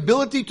have the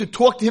ability to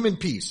talk to him in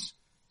peace.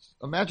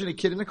 Imagine a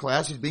kid in a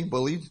class, he's being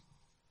bullied.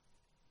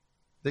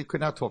 They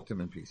could not talk to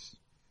him in peace.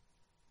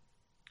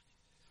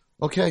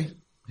 Okay,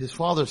 his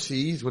father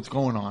sees what's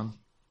going on,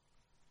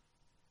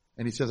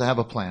 and he says, I have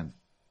a plan.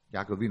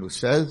 Yaakov Avinu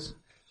says,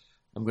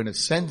 I'm going to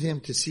send him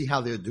to see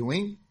how they're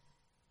doing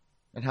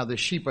and how the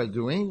sheep are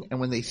doing. And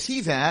when they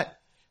see that,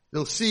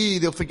 they'll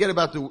forget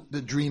about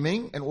the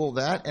dreaming and all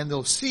that, and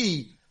they'll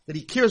see that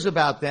he cares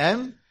about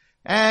them,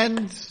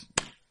 and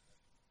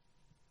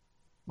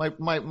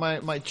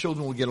my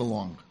children will get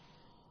along.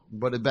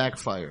 But it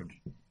backfired.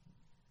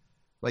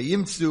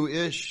 Vayimtzu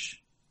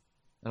ish,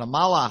 and a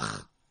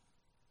malach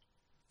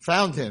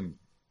found him.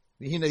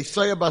 And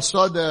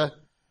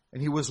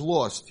he was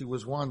lost. He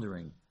was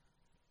wandering.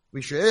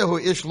 And the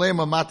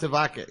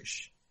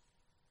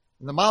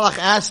malach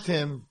asked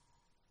him,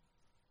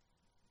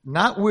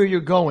 Not where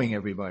you're going,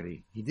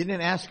 everybody. He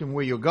didn't ask him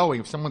where you're going.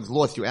 If someone's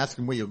lost, you ask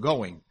him where you're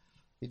going.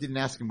 He didn't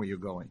ask him where you're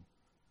going.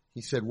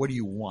 He said, what do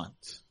you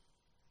want?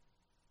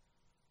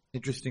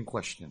 Interesting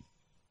question.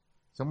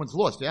 Someone's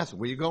lost. You ask him,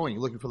 where are you going? You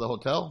looking for the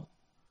hotel?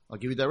 I'll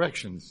give you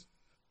directions.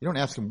 You don't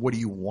ask him, what do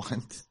you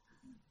want?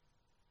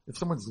 If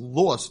someone's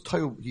lost,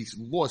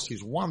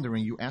 he's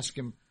wandering, you ask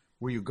him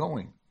where you're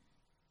going.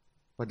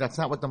 But that's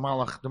not what the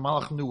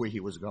Malach knew where he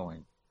was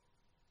going.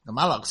 The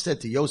Malach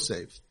said to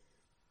Yosef,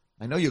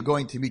 I know you're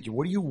going to meet you.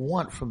 What do you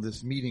want from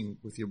this meeting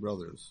with your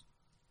brothers?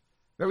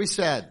 Very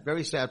sad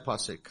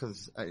pasuk,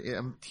 because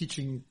I'm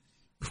teaching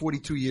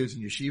 42 years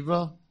in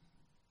yeshiva,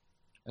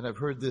 and I've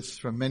heard this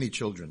from many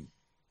children.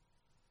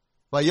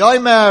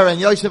 Vayomer, and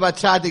Yosef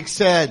HaTzadik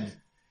said,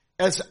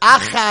 Es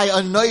achai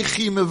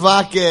anoichi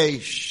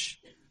mevakesh.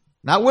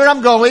 Not where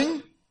I'm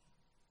going.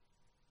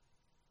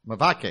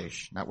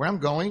 Mevakesh. Not where I'm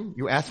going.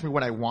 You ask me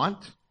what I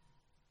want.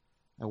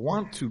 I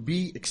want to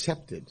be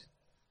accepted.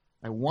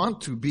 I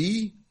want to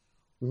be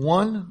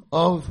one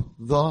of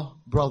the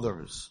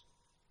brothers.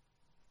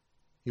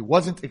 He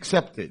wasn't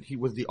accepted. He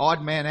was the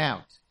odd man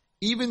out.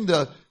 Even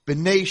the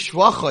Bnei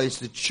Shvachos,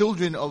 the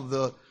children of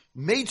the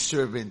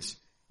maidservants,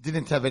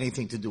 didn't have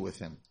anything to do with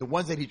him. The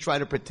ones that he tried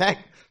to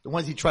protect, the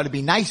ones he tried to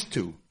be nice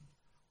to,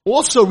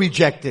 also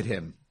rejected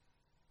him.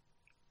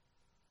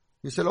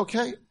 He said,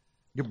 okay,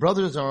 your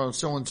brothers are in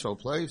so-and-so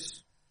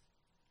place.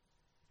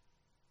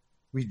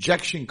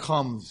 Rejection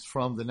comes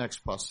from the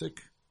next pasuk.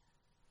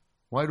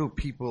 Why do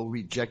people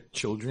reject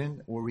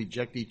children or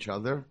reject each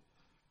other?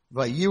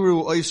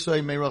 Vayiru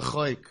oisai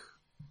merachaik.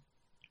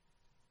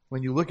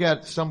 When you look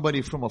at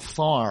somebody from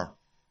afar,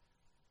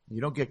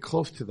 you don't get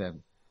close to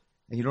them,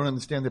 and you don't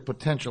understand their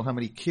potential, how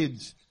many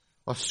kids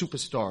are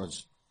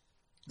superstars.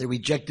 They're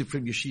rejected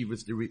from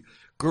yeshivas.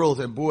 Girls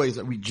and boys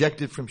are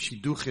rejected from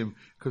shidduchim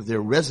because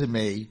their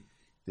resume,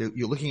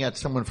 you're looking at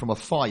someone from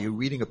afar, you're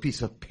reading a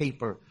piece of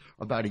paper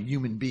about a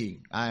human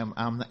being. I'm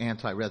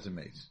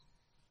anti-resumes.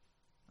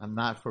 I'm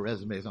not for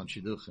resumes on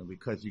shidduchim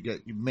because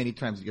many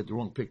times you get the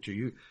wrong picture.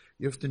 You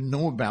have to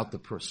know about the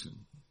person.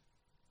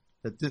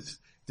 That this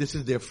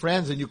is their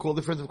friends, and you call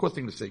their friends, of course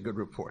they're going to say good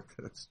report.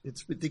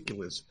 It's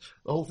ridiculous.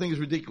 The whole thing is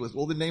ridiculous.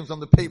 All the names on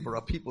the paper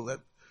are people that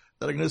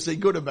are going to say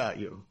good about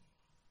you.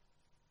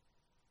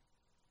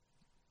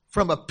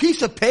 From a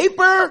piece of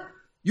paper,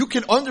 you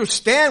can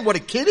understand what a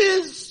kid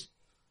is.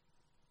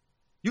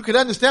 You can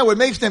understand what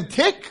makes them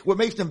tick, what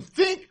makes them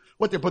think,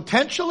 what their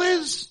potential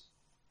is.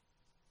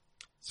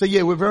 So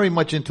yeah, we're very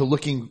much into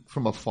looking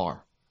from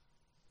afar.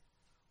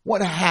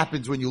 What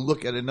happens when you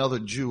look at another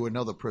Jew,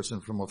 another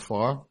person from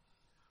afar?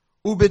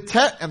 And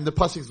the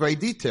pasuk is very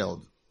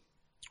detailed.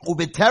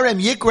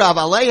 Ubiterem yikrav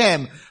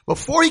aleihem.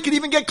 Before he could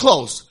even get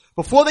close,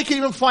 before they could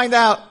even find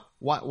out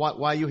why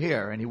are you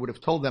here, and he would have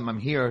told them, I'm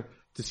here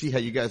to see how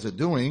you guys are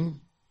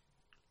doing.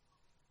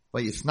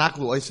 But yisnaklu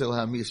oisel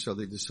hamis, so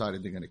they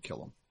decided they're going to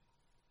kill him.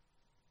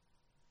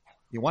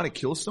 You want to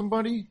kill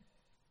somebody?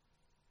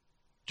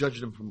 Judge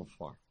them from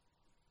afar.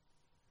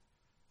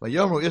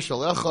 Vayomer ish al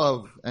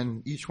echav,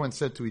 and each one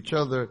said to each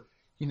other,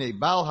 Hine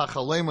bal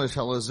hachalemus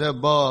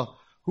halazeh ba.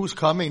 Who's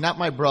coming? Not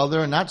my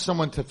brother, not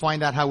someone to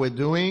find out how we're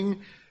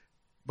doing,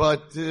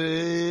 but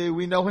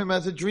we know him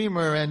as a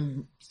dreamer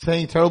and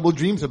saying terrible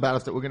dreams about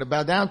us that we're going to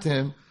bow down to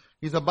him.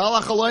 He's a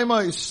bal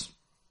hachalemus.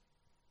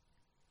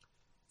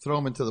 Throw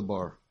him into the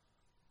bar.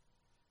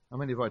 How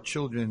many of our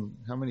children,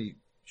 how many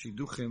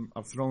shidduchim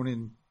are thrown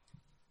in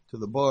to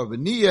the bar?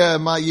 And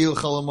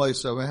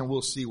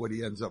we'll see what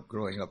he ends up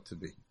growing up to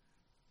be.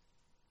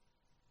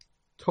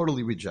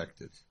 Totally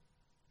rejected.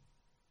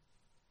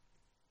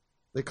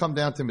 They come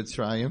down to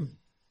Mitzrayim,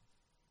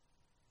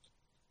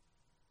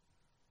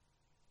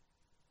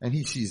 and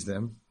he sees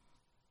them.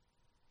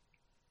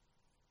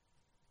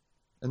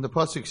 And the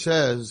pasuk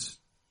says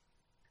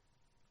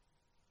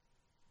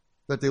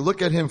that they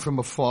look at him from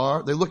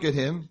afar. They look at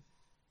him,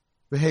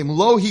 v'hem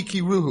lo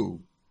hikiruhu,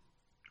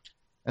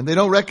 and they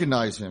don't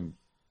recognize him.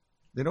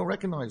 They don't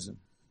recognize him.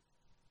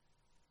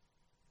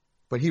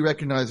 But he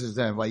recognizes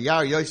them.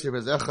 Vayar Yosef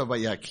as echa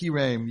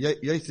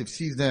vayakirem. Yosef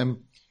sees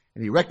them,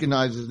 and he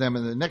recognizes them.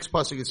 And the next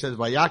pasuk it says,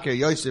 Vayaker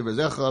Yosef as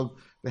echa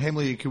v'hem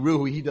lo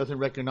hikiruhu. He doesn't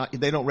recognize.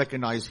 They don't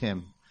recognize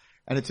him,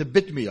 and it's a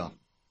bitmiyah.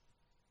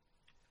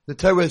 The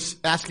Torah is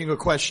asking a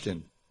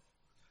question.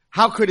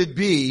 How could it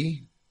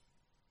be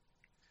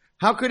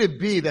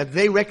that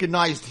they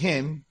recognized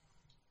him?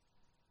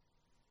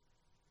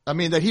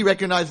 That he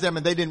recognized them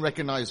and they didn't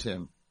recognize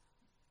him.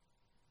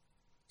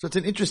 So it's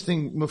an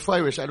interesting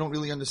mefarish. I don't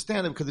really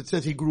understand it because it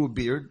says he grew a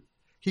beard.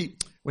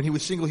 When he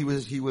was single, he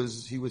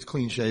was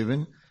clean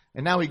shaven,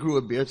 and now he grew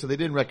a beard, so they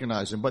didn't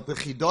recognize him. But the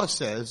Chidah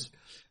says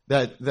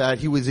that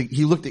he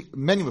looked at,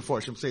 many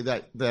mefarshim say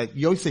that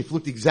Yosef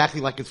looked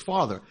exactly like his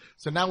father.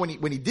 So now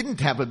when he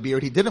didn't have a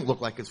beard, he didn't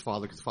look like his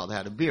father because his father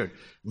had a beard.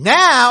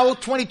 Now,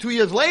 22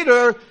 years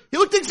later, he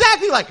looked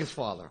exactly like his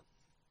father.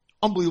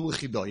 Unbelievable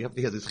Chidah. You have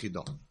to hear this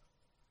Chidah.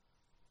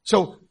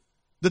 So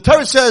the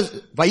Torah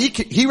says,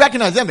 he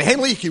recognized them. They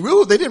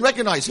didn't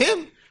recognize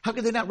him. How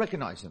could they not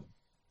recognize him?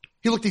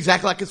 He looked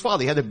exactly like his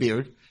father. He had a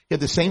beard. He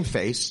had the same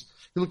face.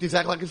 He looked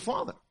exactly like his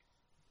father.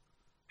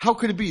 How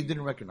could it be he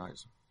didn't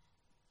recognize him?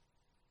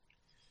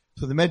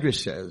 So the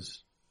Medrash says,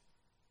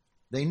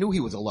 they knew he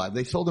was alive.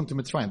 They sold him to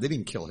Mitzrayim. They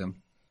didn't kill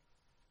him.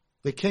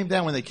 When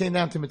they came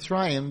down to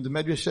Mitzrayim, the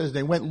Medrash says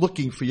they went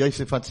looking for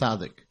Yosef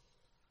HaTzadik.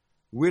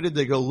 Where did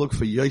they go look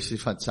for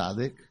Yosef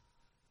HaTzadik?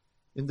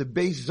 In the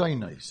Beis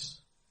Zaynos,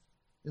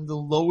 in the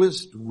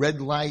lowest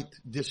red light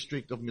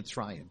district of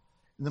Mitzrayim,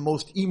 in the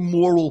most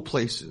immoral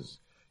places,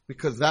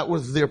 because that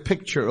was their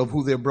picture of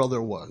who their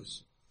brother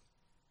was.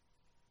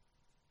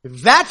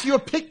 If that's your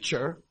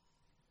picture,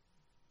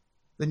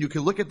 then you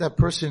can look at that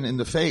person in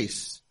the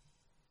face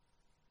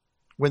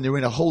when they're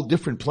in a whole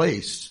different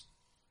place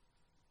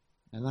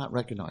and not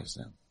recognize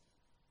them.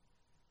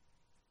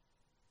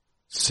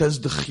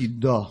 Says the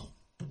Chidah,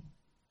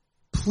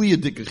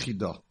 Pliyadik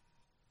Chidah,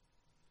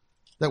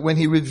 that when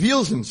he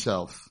reveals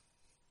himself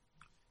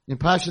in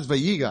Parshas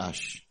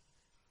Vayigash,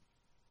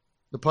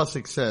 the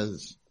pasuk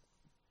says,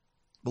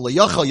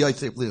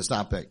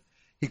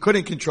 he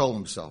couldn't control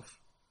himself.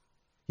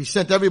 He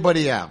sent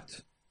everybody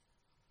out.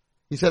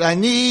 He said,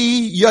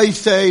 Ani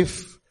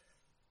Yosef,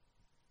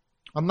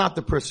 I'm not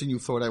the person you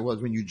thought I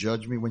was when you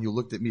judged me, when you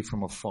looked at me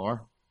from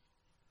afar.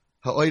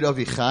 Ha'oid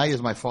avichai,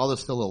 is my father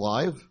still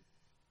alive?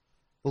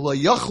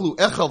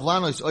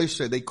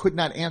 They could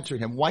not answer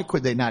him. Why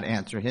could they not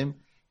answer him?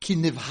 Ki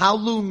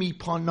nivhalu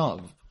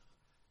mipanav,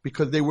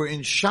 because they were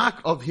in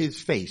shock of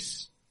his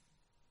face.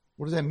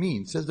 What does that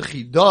mean? It says the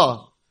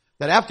Chidah,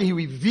 that after he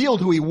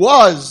revealed who he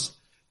was,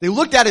 they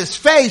looked at his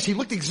face, he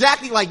looked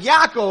exactly like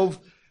Yaakov,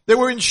 they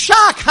were in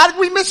shock. How did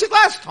we miss it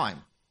last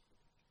time?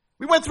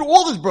 We went through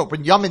all this,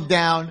 broken Yamin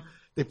down,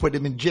 they put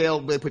him in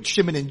jail, they put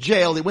Shimon in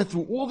jail, they went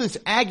through all this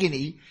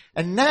agony,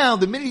 and now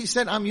the minute he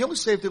said, I'm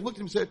Yosef, they looked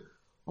at him and said,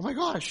 oh my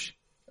gosh,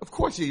 of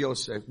course you're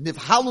Yosef.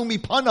 Nivhalu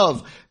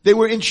mipanav. They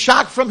were in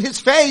shock from his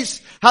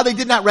face, how they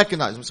did not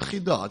recognize him. It's a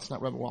Chidah, it's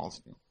not Rabbi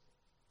Wallerstein.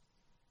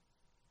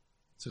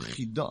 It's a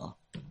Chidah.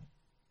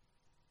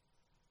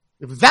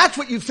 If that's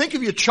what you think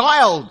of your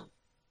child,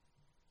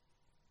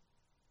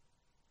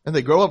 and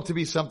they grow up to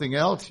be something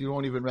else, you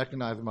won't even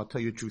recognize them. I'll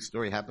tell you a true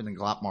story. It happened in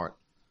Glotmart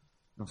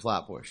in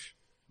Flatbush.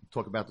 I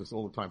talk about this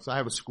all the time. So I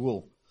have a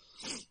school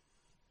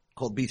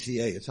called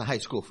BCA. It's a high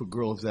school for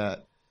girls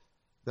that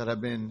have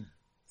been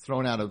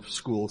thrown out of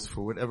schools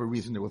for whatever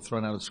reason. They were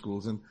thrown out of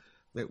schools, and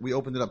we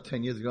opened it up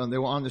 10 years ago, and they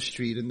were on the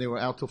street, and they were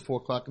out till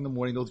 4 o'clock in the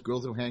morning. Those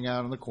girls would hang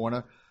out in the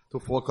corner till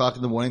 4 o'clock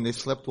in the morning. They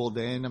slept all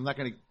day, and I'm not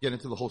going to get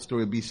into the whole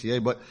story of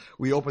BCA, but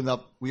we opened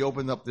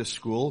up this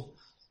school,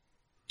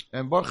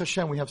 and Baruch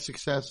Hashem, we have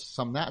success.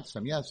 Some not,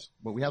 some yes,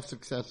 but we have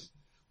success.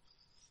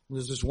 And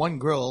there's this one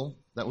girl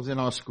that was in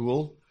our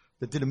school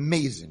that did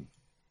amazing.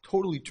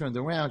 Totally turned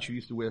around. She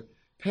used to wear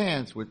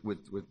pants with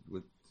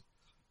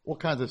all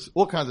kinds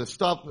of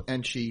stuff,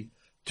 and she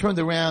turned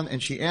around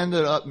and she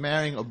ended up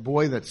marrying a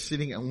boy that's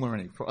sitting and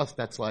learning. For us,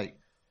 that's like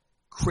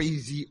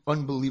crazy,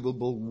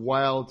 unbelievable,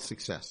 wild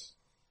success.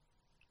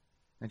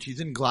 And she's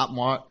in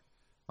Glotmart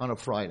on a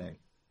Friday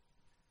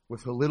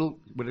with a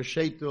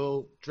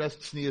sheitel,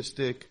 dressed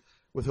sneerstic,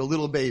 with her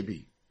little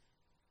baby.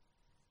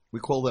 We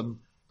call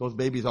those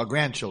babies our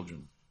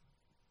grandchildren.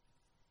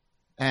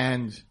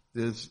 And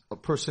there's a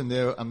person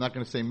there, I'm not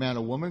going to say man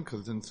or woman,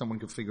 because then someone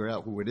can figure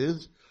out who it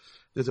is.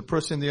 There's a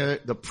person there,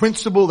 the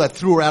principal that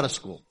threw her out of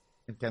school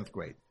in 10th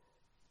grade.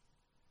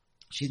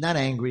 She's not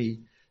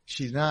angry.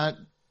 She's not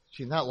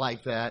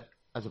like that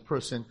as a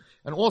person.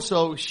 And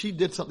also, she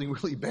did something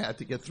really bad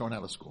to get thrown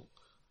out of school.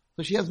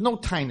 So she has no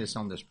kindness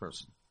on this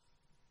person.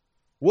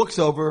 Walks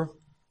over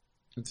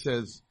and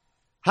says,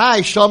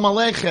 hi, Shalom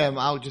Aleichem.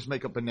 I'll just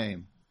make up a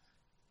name.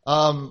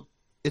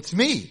 It's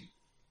me.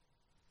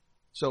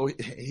 So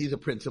he's a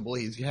principal.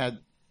 He's had,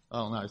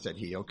 oh no, I said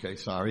he, okay,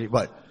 sorry.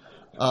 But,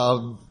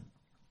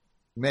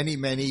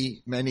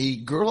 many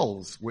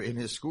girls were in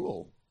his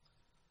school.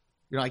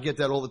 You know, I get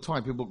that all the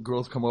time.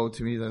 Girls come over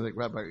to me, they're like,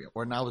 Rabbi,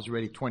 or now I was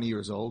already 20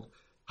 years old.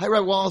 Hi,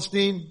 Rabbi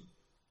Wallerstein.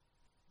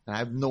 And I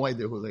have no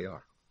idea who they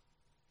are.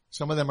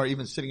 Some of them are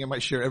even sitting in my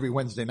chair every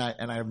Wednesday night,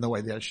 and I have no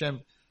idea.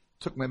 Hashem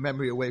took my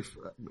memory away.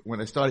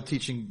 When I started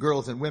teaching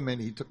girls and women,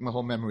 he took my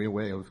whole memory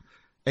away of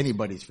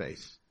anybody's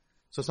face.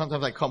 So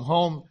sometimes I come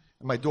home,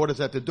 and my daughter's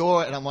at the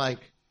door, and I'm like,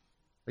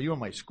 are you in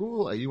my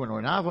school? Are you in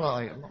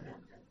Ornava?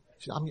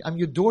 I'm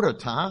your daughter,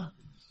 Ta.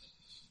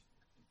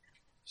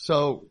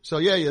 So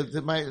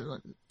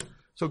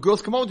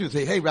girls come over to you and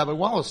say, hey, Rabbi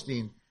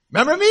Wallerstein,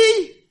 remember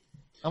me?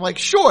 I'm like,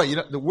 sure. You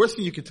know, the worst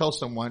thing you can tell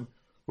someone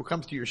who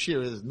comes to your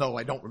shir is, no,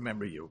 I don't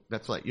remember you.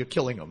 That's like, you're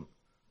killing them.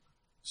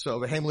 So,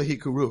 v'hem lehi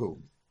kuruhu.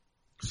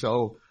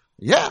 So,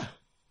 yeah.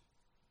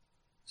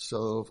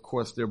 So, of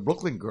course, they're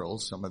Brooklyn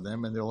girls, some of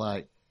them, and they're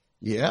like,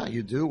 yeah,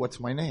 you do? What's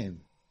my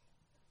name?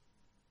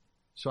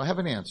 So I have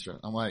an answer.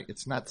 I'm like,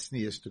 it's not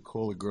sneeze to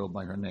call a girl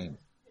by her name.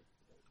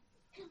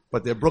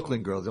 But they're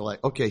Brooklyn girls. They're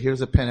like, okay,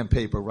 here's a pen and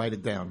paper. Write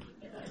it down.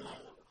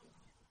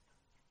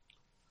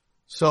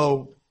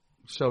 So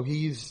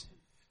she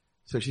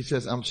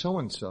says, I'm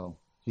so-and-so.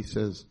 He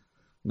says,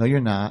 no,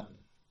 you're not.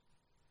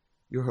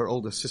 You're her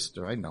older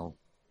sister. I know.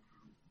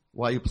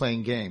 Why are you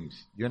playing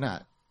games? You're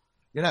not.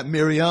 You're not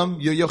Miriam,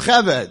 you're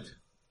Yocheved.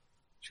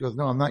 She goes,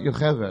 no, I'm not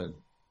Yocheved.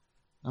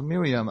 I'm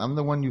Miriam. I'm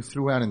the one you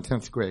threw out in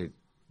 10th grade.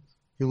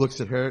 He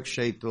looks at her,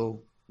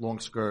 sheitel, long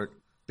skirt,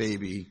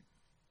 baby.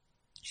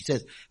 She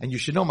says, and you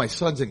should know my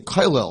son's in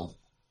Kollel.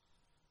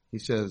 He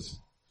says,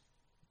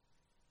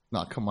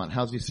 no, come on.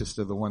 How's your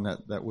sister, the one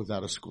that was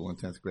out of school in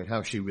 10th grade?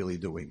 How's she really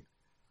doing?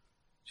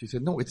 She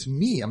said, no, it's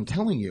me. I'm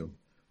telling you.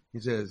 He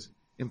says,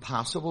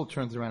 impossible,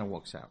 turns around and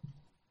walks out.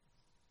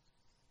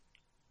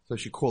 So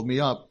she called me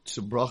up,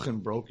 Subrach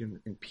broken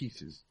in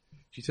pieces.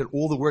 She said,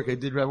 all the work I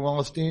did, Rabbi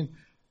Wallerstein,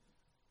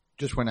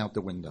 just went out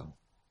the window.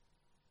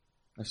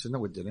 I said,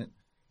 no, it didn't.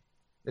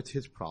 It's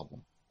his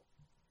problem.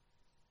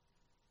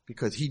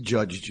 Because he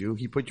judged you.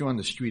 He put you on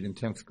the street in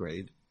 10th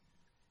grade.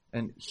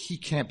 And he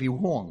can't be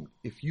wrong.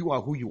 If you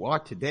are who you are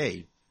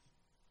today,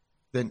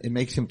 then it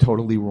makes him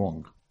totally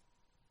wrong.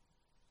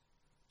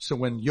 So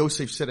when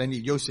Yosef said, I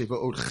need Yosef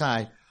or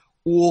Chai,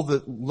 all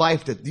the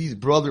life that these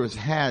brothers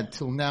had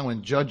till now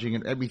in judging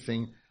and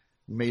everything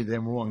made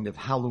them wrong. They've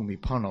halumi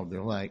pano.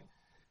 They're like,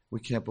 we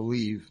can't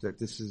believe that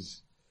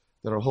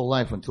that our whole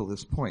life until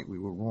this point we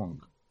were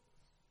wrong.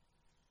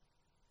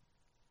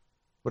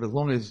 But as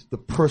long as the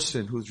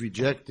person who's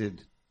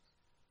rejected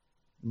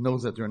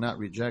knows that they're not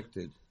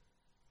rejected,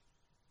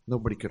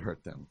 nobody could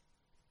hurt them.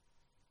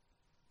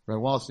 Right,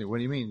 Wallerstein, what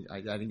do you mean?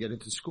 I didn't get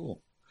into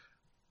school.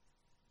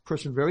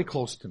 Person very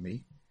close to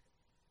me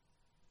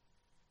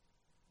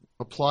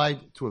applied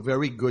to a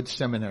very good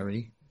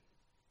seminary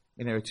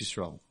in Eretz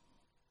Yisrael.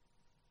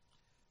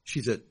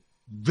 She's a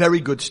very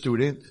good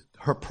student.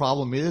 Her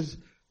problem is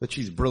that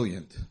she's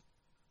brilliant.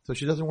 So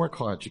she doesn't work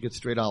hard. She gets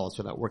straight A's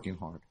without working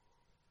hard.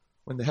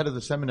 When the head of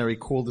the seminary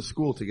called the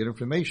school to get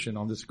information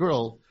on this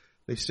girl,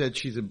 they said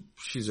she's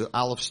an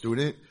Aleph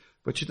student,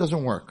 but she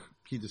doesn't work.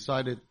 He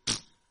decided,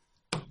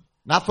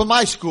 not for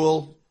my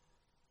school.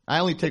 I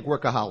only take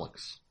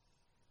workaholics.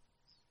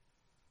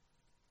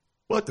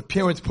 But the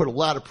parents put a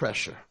lot of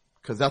pressure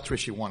because that's where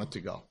she wanted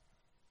to go.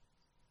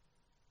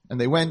 And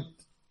they went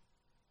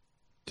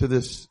to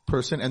this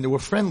person and they were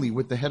friendly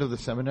with the head of the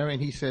seminary,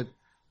 and he said,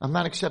 I'm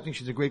not accepting,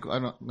 she's a great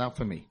girl, not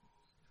for me.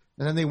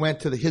 And then they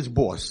went to his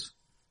boss.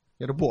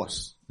 He had a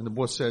boss. And the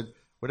boss said,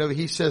 whatever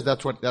he says,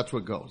 that's what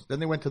goes. Then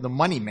they went to the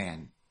money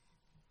man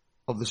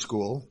of the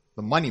school,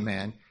 the money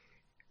man,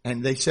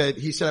 and he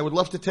said, I would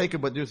love to take her,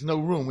 but there's no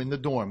room in the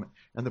dorm.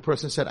 And the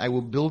person said, I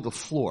will build a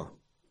floor.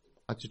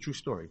 That's a true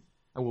story.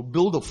 I will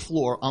build a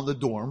floor on the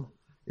dorm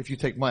if you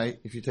take my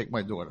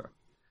daughter.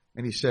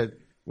 And he said,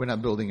 we're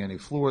not building any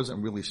floors.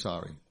 I'm really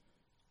sorry.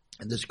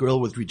 And this girl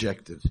was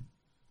rejected.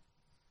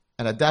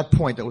 And at that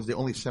point, that was the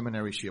only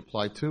seminary she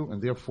applied to,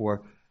 and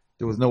therefore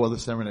there was no other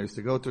seminaries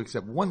to go to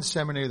except one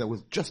seminary that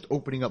was just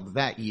opening up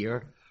that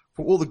year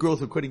for all the girls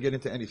who couldn't get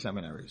into any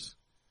seminaries.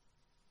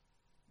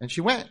 And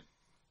she went.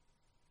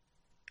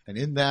 And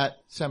in that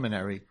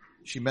seminary,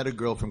 she met a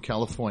girl from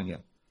California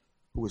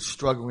who was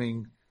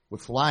struggling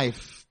with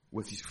life,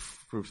 with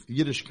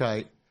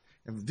Yiddishkeit.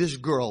 And this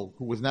girl,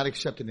 who was not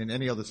accepted in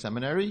any other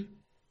seminary,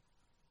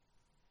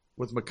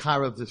 was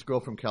Makara of this girl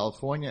from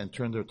California and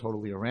turned her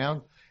totally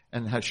around.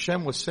 And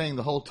Hashem was saying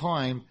the whole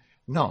time,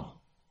 no,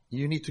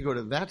 you need to go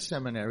to that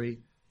seminary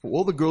for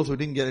all the girls who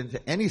didn't get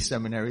into any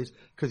seminaries,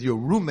 because your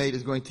roommate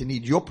is going to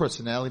need your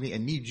personality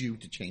and need you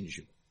to change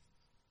you.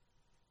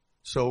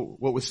 So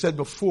what was said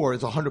before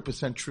is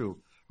 100% true.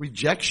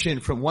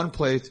 Rejection from one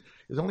place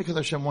is only because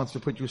Hashem wants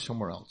to put you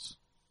somewhere else.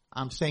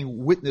 I'm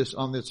saying witness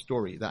on this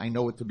story that I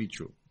know it to be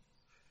true.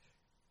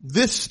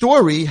 This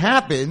story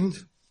happened,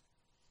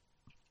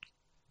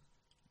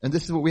 and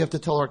this is what we have to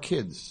tell our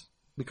kids,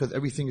 because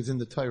everything is in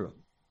the Torah.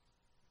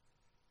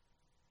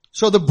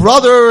 So the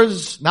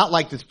brothers, not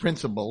like this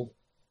principal,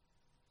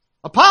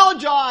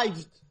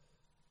 apologized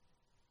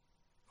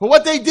for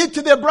what they did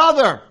to their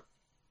brother.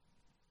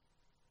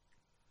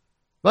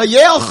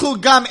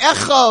 Vayelchu gam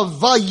echav,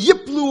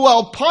 vayiplu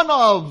al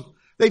panav.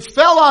 They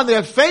fell on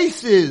their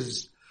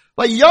faces.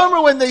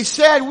 Vayomer, when they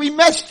said, we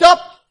messed up.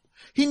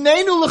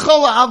 Hinenu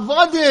l'chol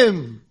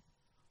avadim.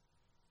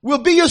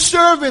 We'll be your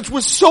servants.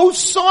 We're so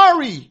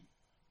sorry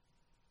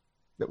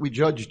that we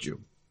judged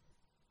you.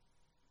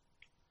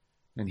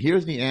 And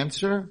here's the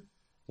answer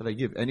that I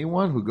give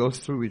anyone who goes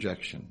through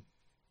rejection.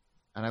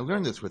 And I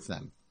learned this with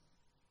them.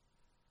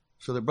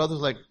 So the brother's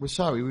like, we're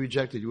sorry, we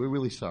rejected you, we're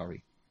really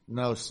sorry.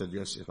 No, said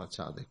Yosef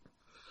HaTzadik.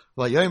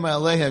 Vayayim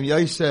alehem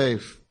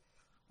Yosef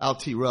al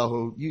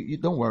tirahu. You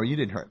don't worry, you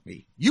didn't hurt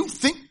me. You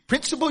think,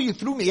 principal, you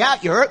threw me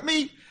out, you hurt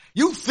me?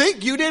 You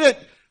think you didn't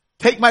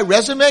take my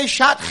resume,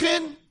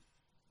 Shatchin?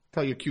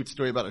 Tell you a cute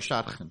story about a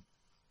Shatchin.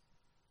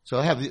 So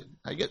I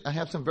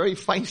have some very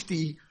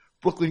feisty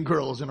Brooklyn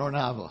girls in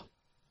Ornava.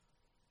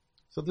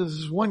 So there's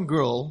this one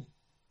girl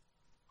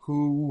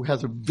who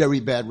has a very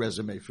bad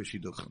resume for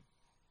Shidduchim.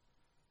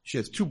 She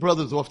has two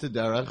brothers off the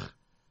derech.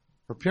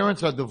 Her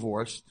parents are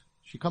divorced.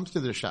 She comes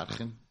to the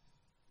Shadchan,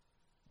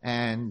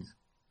 and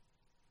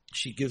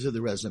she gives her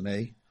the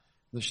resume.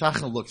 The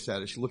Shadchan looks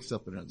at it. She looks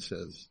up at it and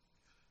says,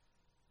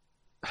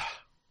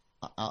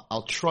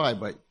 I'll try,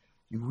 but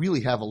you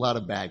really have a lot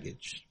of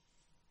baggage.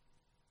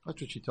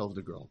 That's what she tells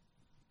the girl.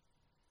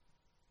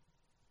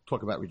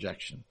 talk about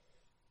rejection.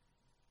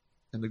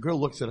 And the girl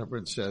looks at her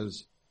and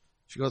says,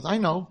 she goes, I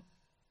know,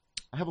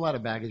 I have a lot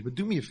of baggage, but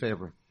do me a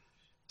favor.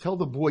 Tell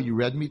the boy you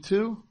read me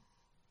to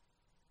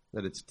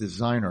that it's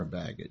designer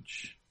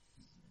baggage.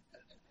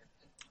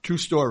 True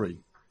story.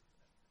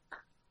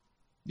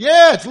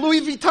 Yeah, it's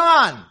Louis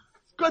Vuitton.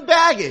 Good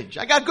baggage.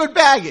 I got good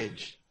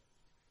baggage.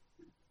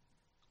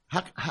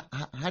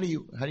 How do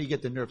you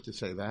get the nerve to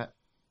say that?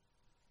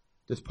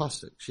 This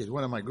pasuk. She's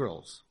one of my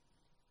girls.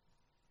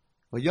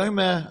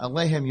 V'yomer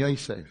alehem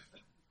Yosef.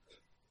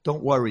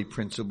 Don't worry,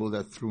 principal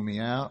that threw me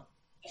out.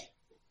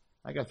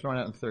 I got thrown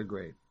out in 3rd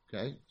grade.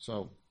 Okay,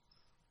 so,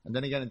 and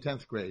then again in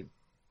 10th grade.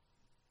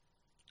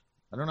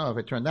 I don't know if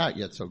it turned out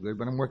yet so good,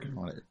 but I'm working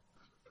on it.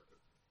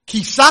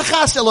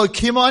 Kisachas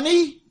Elokim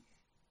ani.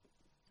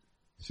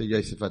 Said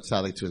Yosef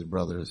Atzadik to his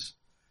brothers,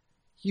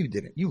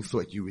 you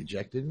thought you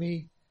rejected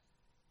me?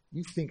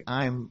 You think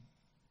I'm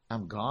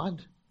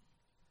God?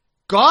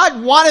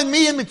 God wanted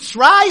me in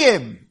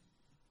Mitzrayim.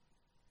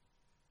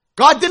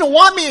 God didn't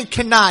want me in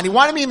Canaan. He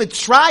wanted me in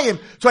Mitzrayim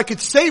so I could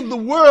save the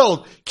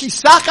world.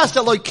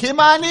 Kisachas Elokim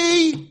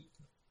ani.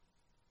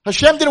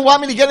 Hashem didn't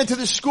want me to get into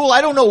this school. I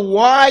don't know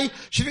why.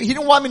 He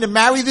didn't want me to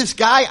marry this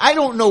guy. I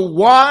don't know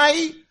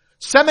why.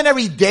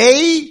 Seminary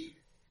day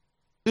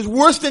is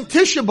worse than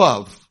Tisha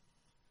B'Av.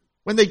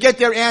 When they get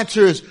their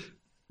answers,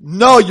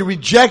 no, you're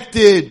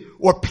rejected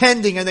or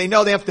pending, and they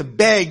know they have to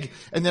beg,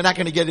 and they're not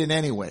going to get in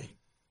anyway.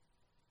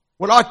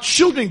 What our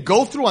children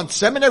go through on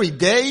seminary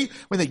day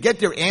when they get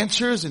their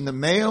answers in the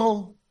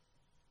mail.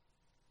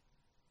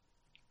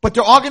 But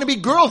there are going to be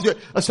girls.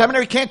 A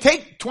seminary can't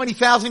take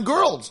 20,000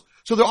 girls.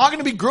 So there are going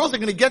to be girls that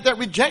are going to get that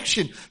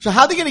rejection. So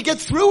how are they going to get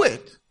through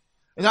it?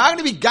 And there are going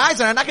to be guys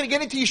that are not going to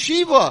get into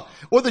yeshiva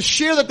or the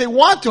shir that they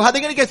want to. How are they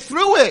going to get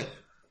through it?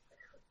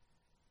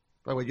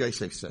 By what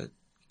Yosef said,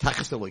 I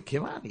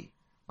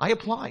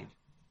applied.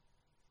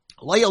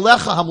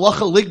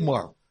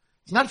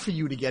 It's not for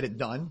you to get it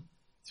done.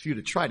 It's for you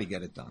to try to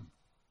get it done.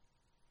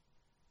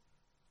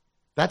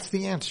 That's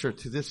the answer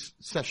to this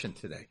session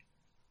today.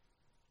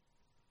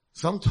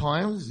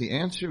 Sometimes the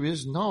answer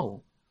is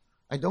no.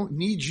 I don't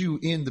need you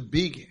in the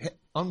big,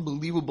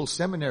 unbelievable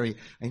seminary.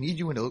 I need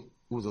you in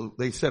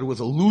they said it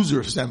was a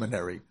loser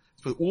seminary.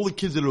 It's for all the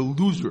kids that are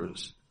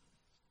losers.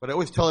 But I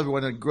always tell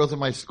everyone that girls in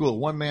my school,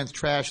 one man's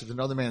trash is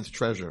another man's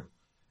treasure.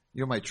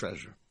 You're my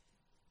treasure.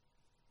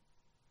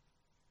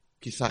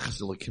 You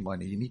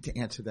need to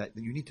answer that.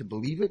 You need to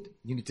believe it.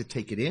 You need to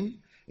take it in.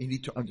 You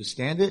need to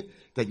understand it.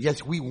 That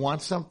yes, we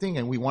want something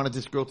and we wanted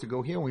this girl to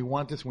go here and we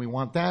want this and we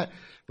want that.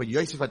 But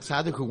Yosef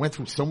Atzadik, who went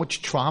through so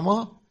much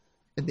trauma,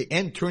 in the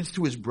end turns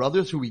to his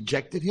brothers who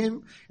rejected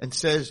him and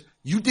says,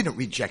 you didn't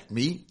reject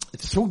me.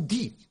 It's so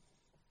deep.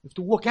 You have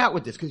to walk out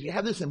with this because you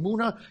have this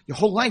emunah, your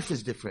whole life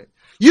is different.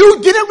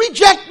 You didn't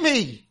reject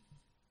me.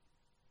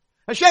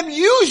 Hashem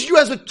used you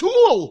as a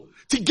tool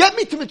to get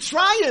me to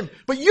Mitzrayim,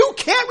 but you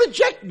can't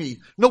reject me.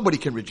 Nobody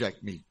can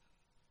reject me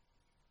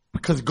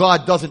because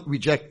God doesn't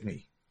reject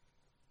me.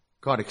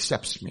 God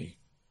accepts me.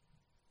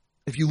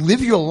 If you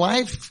live your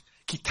life,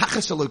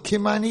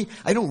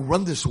 I don't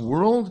run this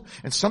world,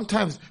 and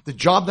sometimes the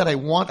job that I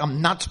want,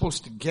 I'm not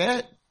supposed to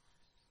get,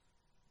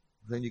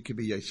 then you could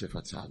be Yosef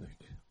Atzadik.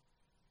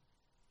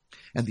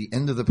 And the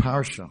end of the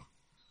parasha,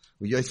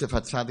 where Yosef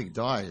Atzadik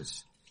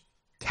dies,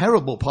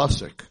 terrible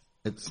pasuk.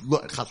 It's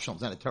not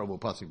a terrible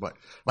pasuk, but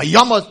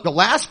the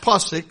last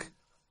pasuk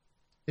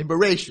in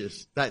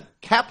Bereshis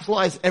that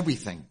capitalized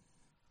everything.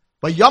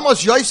 By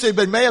Yamos Yosef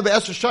ben Meah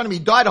be'Esher Shanim, he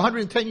died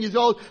 110 years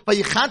old. By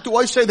Yichantu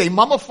Yosef, they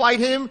mummified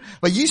him.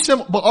 By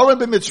Yisem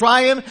ba'orim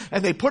b'Mitzrayim,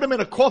 and they put him in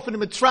a coffin in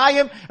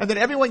Mitzrayim, and then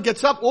everyone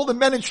gets up, all the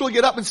men in shul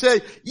get up and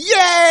say,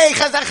 yay,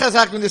 chazak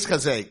chazak v'nis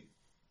chazek.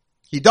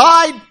 He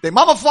died, they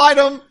mummified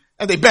him,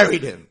 and they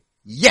buried him.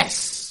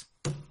 Yes!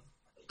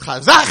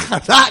 Chazak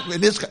chazak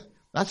v'nis chazek.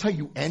 That's how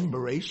you end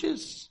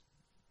Bereshis?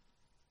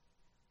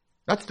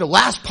 That's the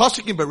last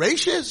pasuk in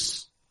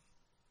Bereshis?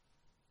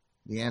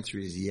 The answer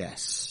is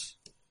yes.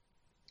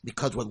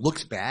 Because what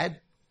looks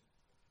bad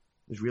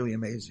is really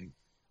amazing.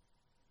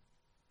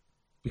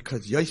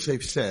 Because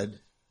Yosef said,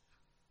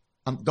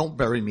 don't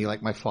bury me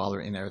like my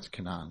father in Eretz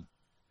Canaan.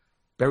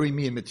 Bury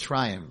me in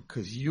Mitzrayim,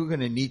 because you're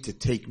going to need to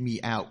take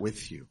me out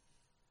with you.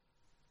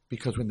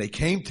 Because when they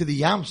came to the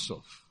Yam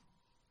Suf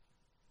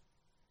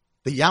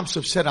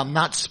said, I'm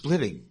not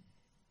splitting.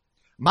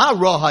 Ma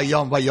ra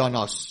hayam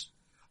vayonas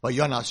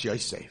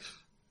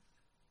Yosef.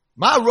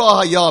 Ma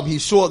ra hayam,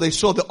 they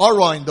saw the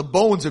Aron, the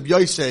bones of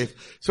Yosef.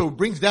 So it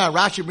brings down,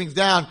 Rashi brings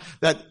down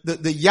that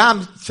the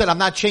Yam said, I'm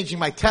not changing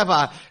my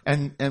teva.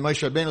 And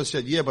Moshe Rabbeinu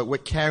said, yeah, but we're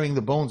carrying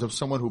the bones of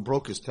someone who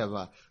broke his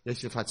teva,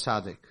 Yosef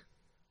HaTzadik.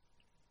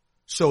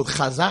 So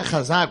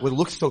Chazak, what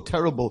looks so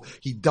terrible,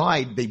 he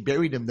died, they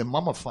buried him, they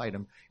mummified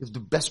him, is the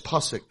best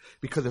pasuk.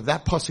 Because if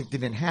that pasuk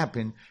didn't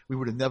happen, we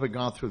would have never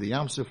gone through the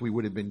Yam Suf, we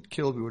would have been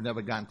killed, we would have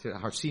never gotten to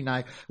Har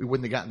Sinai, we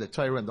wouldn't have gotten the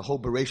Torah and the whole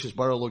Bereshis,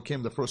 Bara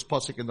Elokim, the first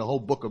pasuk in the whole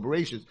book of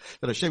Bereshis,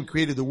 that Hashem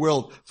created the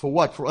world for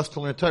what? For us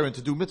to learn Torah and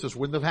to do mitzvahs.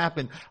 Wouldn't have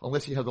happened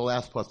unless you have the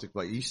last pasuk,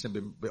 by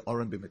Yisem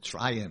b'Aron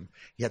b'Mitzrayim.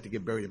 He had to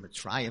get buried in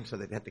Mitzrayim, so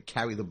they had to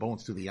carry the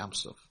bones through the Yam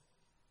Suf.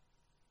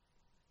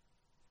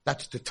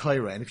 That's the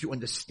Torah. And if you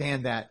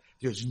understand that,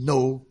 there's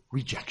no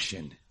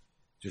rejection.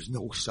 There's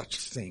no such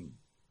thing.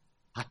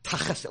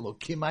 Hatachas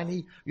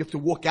Elokimani. You have to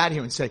walk out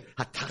here and say,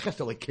 Hatachas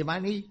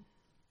Elokimani.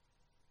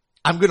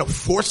 I'm going to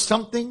force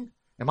something.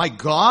 Am I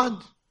God?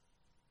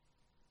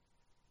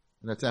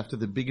 And that's after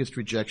the biggest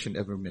rejection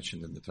ever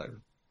mentioned in the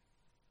Torah.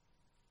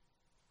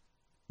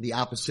 The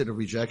opposite of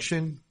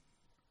rejection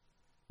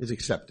is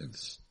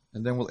acceptance.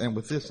 And then we'll end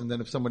with this, and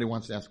then if somebody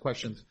wants to ask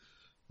questions,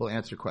 we'll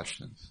answer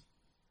questions.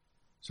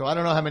 So I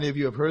don't know how many of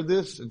you have heard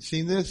this and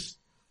seen this,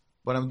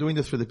 but I'm doing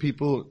this for the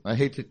people. I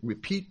hate to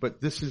repeat, but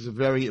this is a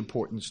very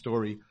important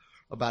story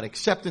about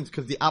acceptance,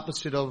 because the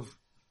opposite of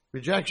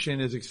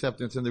rejection is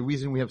acceptance. And the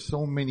reason we have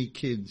so many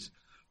kids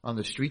on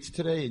the streets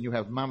today, and you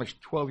have mamish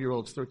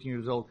 12-year-olds, 13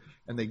 years old,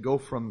 and they go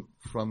from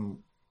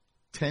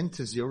 10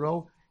 to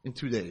 0 in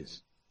 2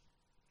 days.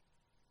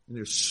 And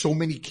there's so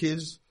many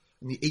kids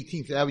in the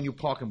 18th Avenue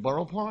Park in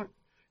Borough Park,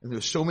 and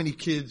there's so many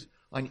kids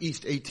on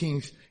East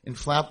 18th in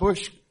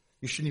Flatbush.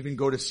 You shouldn't even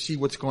go to see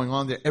what's going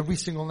on there every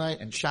single night,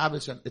 and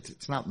Shabbos, and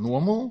it's not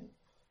normal.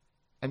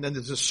 And then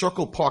there's a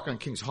Circle Park on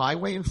Kings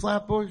Highway in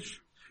Flatbush,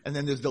 and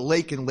then there's the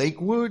lake in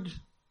Lakewood,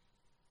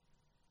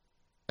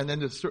 and then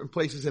there's certain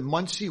places in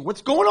Muncie.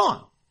 What's going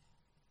on?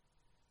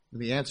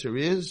 And the answer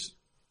is,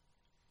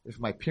 if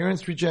my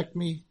parents reject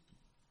me,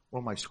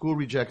 or my school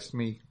rejects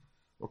me,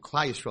 or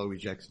Klal Yisrael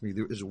rejects me,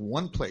 there is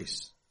one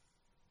place,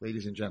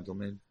 ladies and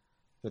gentlemen,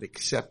 that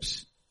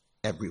accepts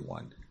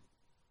everyone.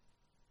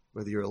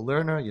 Whether you're a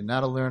learner, you're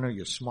not a learner,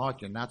 you're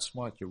smart, you're not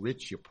smart, you're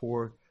rich, you're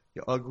poor,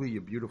 you're ugly,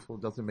 you're beautiful,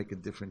 doesn't make a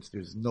difference.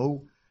 There's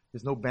no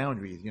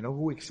boundaries. You know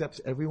who accepts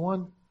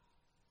everyone?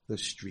 The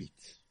street.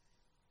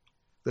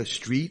 The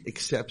street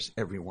accepts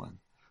everyone.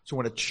 So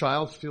when a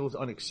child feels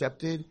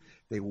unaccepted,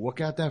 they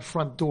walk out that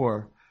front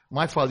door.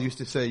 My father used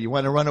to say, you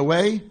want to run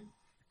away?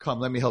 Come,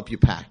 let me help you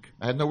pack.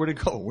 I had nowhere to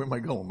go. Where am I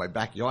going? My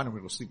backyard? I'm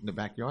going to go sleep in the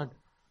backyard.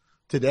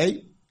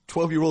 Today,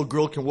 12-year-old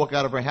girl can walk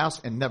out of her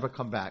house and never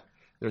come back.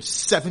 There's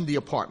 70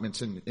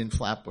 apartments in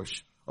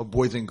Flatbush of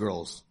boys and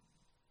girls.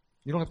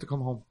 You don't have to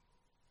come home.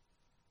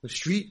 The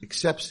street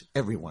accepts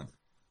everyone.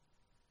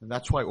 And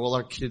that's why all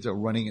our kids are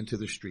running into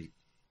the street.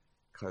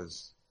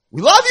 Because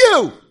we love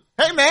you!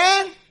 Hey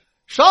man!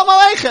 Shalom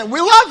Aleichem! We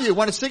love you!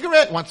 Want a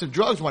cigarette? Want some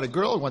drugs? Want a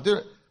girl? Want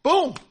to...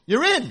 Boom!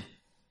 You're in!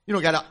 You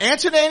don't got to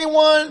answer to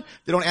anyone.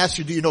 They don't ask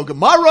you, do you know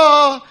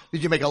Gemara?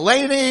 Did you make a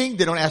living?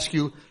 They don't ask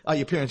you, are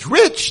your parents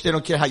rich? They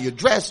don't care how you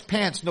dress.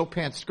 Pants, no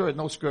pants, skirt,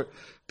 no skirt.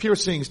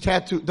 Piercings,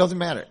 tattoo, doesn't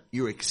matter.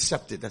 You're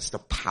accepted. That's the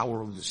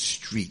power of the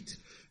street.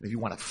 And if you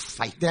want to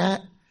fight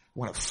that,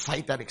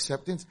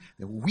 acceptance,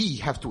 then we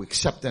have to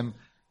accept them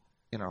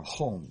in our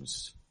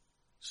homes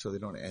so they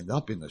don't end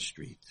up in the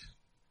street.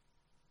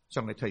 So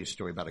I'm going to tell you a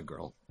story about a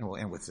girl, and we'll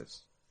end with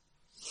this.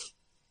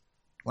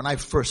 When I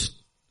was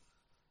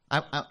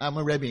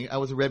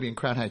a Rebbe in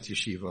Crown Heights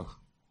Yeshiva.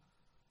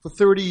 For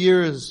 30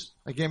 years,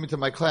 I came into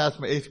my class,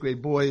 my 8th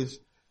grade boys.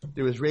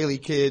 They were Israeli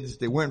kids.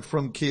 They weren't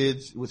from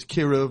kids. It was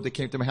Kiruv. They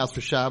came to my house for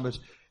Shabbos.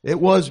 It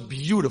was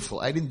beautiful.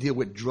 I didn't deal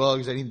with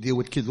drugs. I didn't deal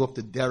with kids off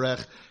the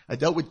derech. I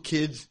dealt with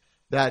kids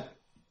that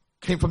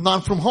came from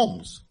non-from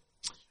homes.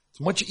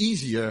 It's much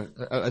easier.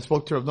 I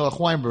spoke to Rav Noach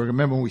Weinberg. I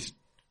remember when we were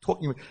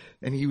talking,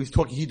 and he was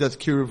talking, he does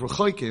Kiruv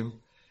Rechoikim,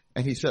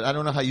 and he said, I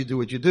don't know how you do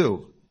what you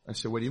do. I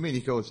said, what do you mean?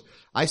 He goes,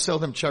 I sell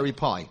them cherry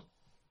pie.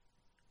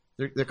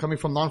 They're coming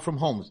from non-from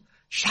homes.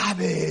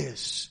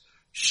 Shabbos,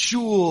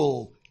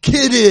 shul,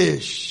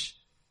 kiddush,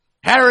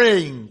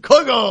 herring,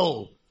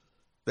 kugel.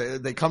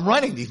 They come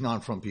running, these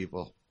non-from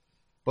people.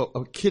 But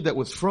a kid that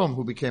was from,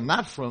 who became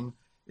not from,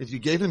 is you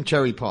gave him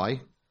cherry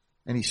pie,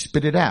 and he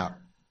spit it out.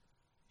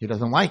 He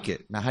doesn't like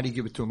it. Now how do you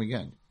give it to him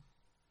again?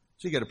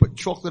 So you got to put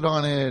chocolate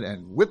on it,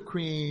 and whipped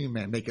cream,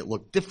 and make it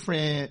look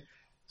different.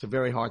 It's a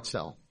very hard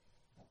sell.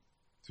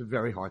 It's a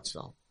very hard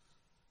sell.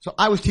 So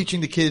I was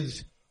teaching the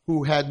kids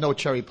who had no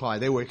cherry pie.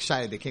 They were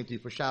excited. They came to me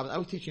for Shabbos. I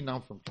was teaching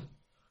non-from.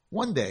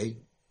 One day,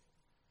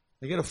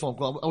 I get a phone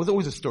call. I was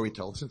always a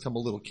storyteller since I'm a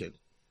little kid.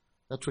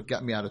 That's what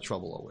got me out of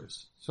trouble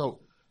always.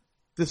 So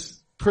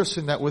this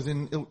person that was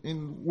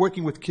in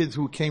working with kids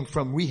who came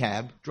from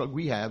rehab, drug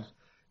rehab,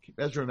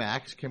 Ezra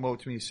Max, came over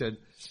to me and said,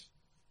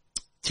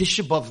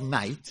 Tisha B'Av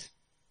night,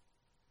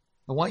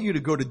 I want you to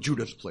go to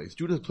Judah's place.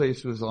 Judah's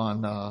place was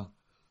on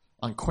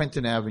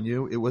Quentin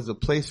Avenue. It was a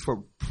place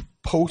for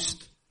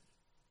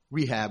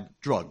post-rehab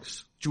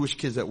drugs. Jewish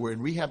kids that were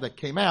in rehab that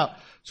came out.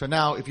 So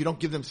now if you don't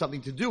give them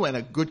something to do and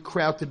a good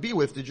crowd to be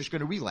with, they're just going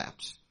to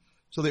relapse.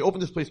 So they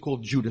opened this place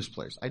called Judah's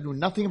Place. I knew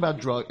nothing about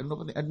drugs. I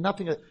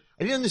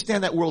didn't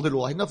understand that world at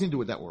all. I had nothing to do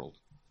with that world.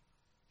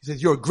 He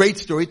says, you're a great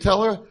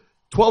storyteller.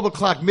 12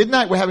 o'clock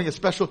midnight, we're having a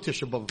special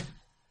Tisha B'Av.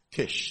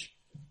 Tish.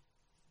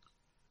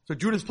 So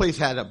Judah's Place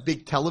had a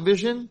big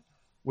television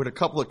with a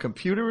couple of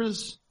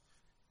computers,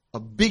 a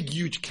big,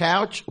 huge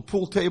couch, a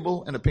pool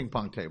table, and a ping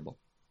pong table.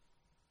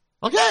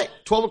 Okay,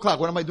 12 o'clock.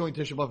 What am I doing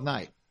Tisha B'Av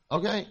night?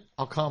 Okay,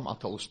 I'll come. I'll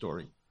tell a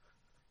story.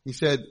 He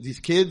said, these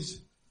kids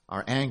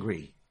are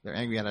angry. They're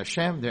angry at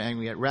Hashem. They're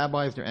angry at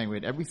rabbis. They're angry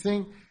at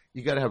everything.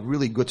 You got to have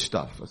really good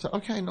stuff. I said,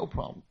 okay, no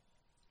problem.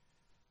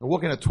 I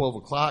walk in at 12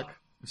 o'clock.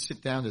 I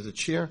sit down, there's a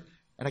chair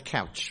and a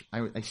couch.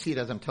 I see it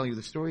as I'm telling you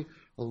the story,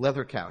 a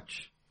leather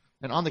couch.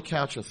 And on the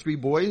couch are 3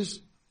 boys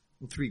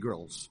and 3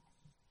 girls.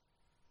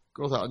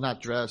 Girls are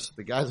not dressed.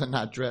 The guys are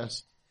not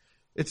dressed.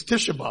 It's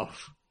Tisha B'Av.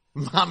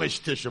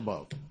 Mamish Tisha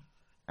B'Av.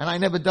 And I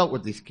never dealt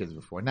with these kids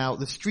before. Now,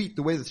 the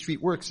way the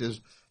street works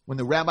is when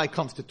the rabbi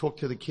comes to talk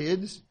to the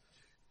kids,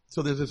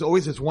 so there's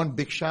always this one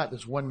big shot,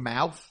 this one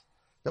mouth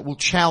that will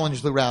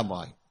challenge the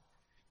rabbi.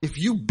 If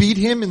you beat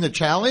him in the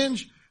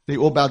challenge, they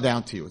all bow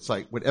down to you. It's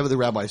like whatever the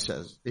rabbi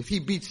says. If he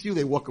beats you,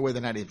 they walk away,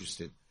 they're not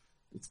interested.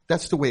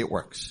 That's the way it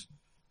works.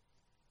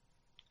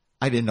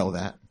 I didn't know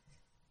that.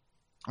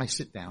 I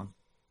sit down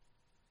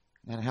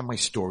and I have my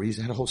stories.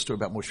 I had a whole story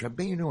about Moshe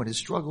Rabbeinu and his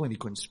struggle, and he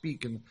couldn't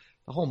speak, and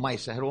the whole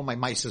mice. I had all my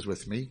mices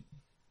with me.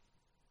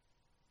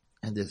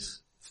 And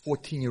this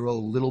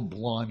 14-year-old little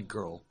blonde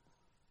girl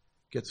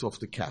gets off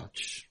the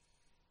couch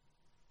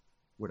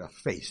with a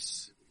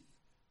face,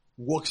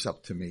 walks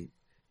up to me.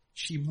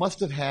 She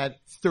must have had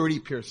 30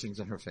 piercings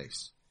in her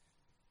face.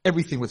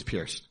 Everything was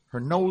pierced. Her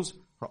nose,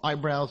 her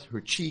eyebrows,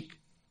 her cheek.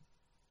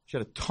 She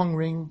had a tongue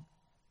ring.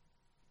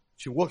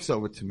 She walks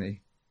over to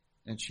me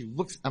and she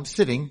looks, I'm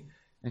sitting,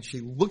 and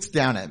she looks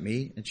down at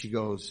me and she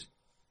goes,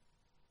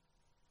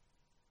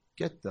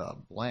 "Get the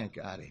blank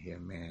out of here,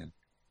 man."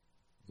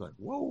 I was like,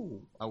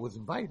 whoa, I was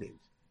invited.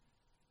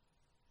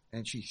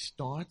 And she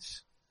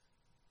starts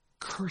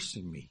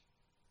cursing me.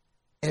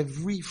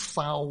 Every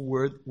foul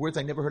word, words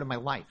I never heard in my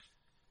life.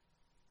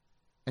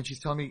 And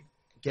she's telling me,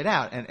 "Get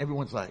out." And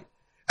everyone's like,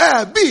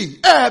 "Abby,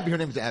 Abby." Her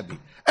name is Abby.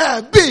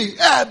 "Abby,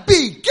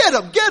 Abby, get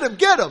him, get him,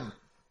 get him."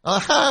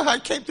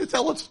 I came to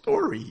tell a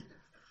story.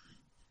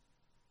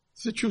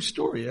 It's a true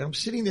story. And I'm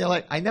sitting there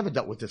like, I never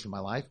dealt with this in my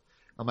life.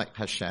 I'm like,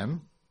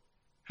 "Hashem,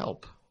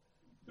 help.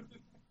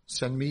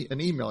 Send me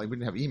an email." We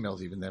didn't have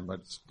emails even then,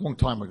 but it's a long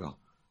time ago.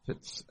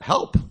 It's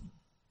help. And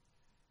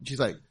she's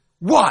like,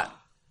 "What?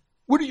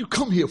 What do you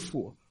come here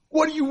for?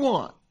 What do you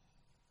want?"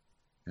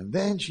 And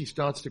then she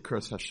starts to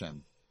curse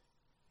Hashem.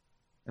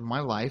 In my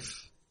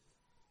life,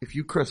 if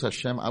you curse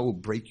Hashem, I will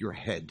break your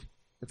head.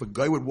 If a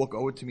guy would walk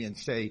over to me and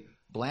say,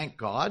 "Blank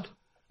God,"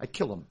 I'd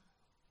kill him.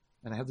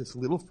 And I have this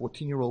little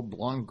 14-year-old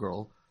blonde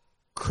girl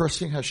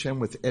cursing Hashem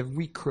with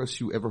every curse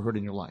you ever heard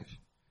in your life.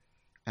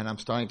 And I'm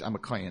a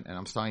client, and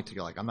I'm starting to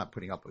go like, I'm not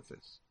putting up with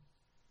this.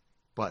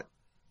 But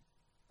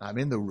I'm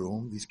in the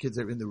room. These kids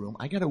are in the room.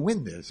 I got to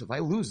win this. If I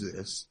lose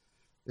this,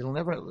 it'll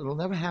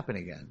never happen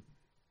again.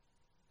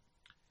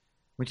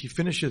 When she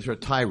finishes her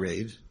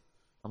tirade,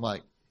 I'm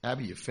like,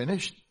 "Abby, you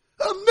finished?"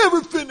 "I'm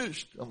never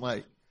finished." I'm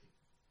like,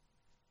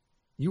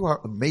 "You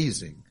are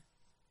amazing."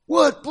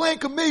 "What?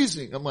 Blank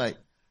amazing." I'm like,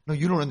 "No,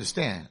 you don't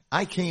understand.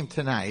 I came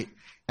tonight,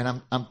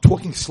 and I'm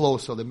talking slow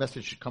so the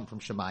message should come from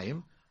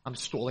Shemayim. I'm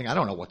stalling. I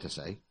don't know what to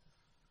say."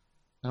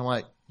 And I'm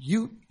like,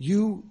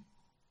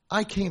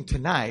 I came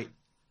tonight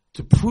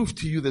to prove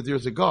to you that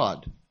there's a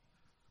God.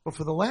 But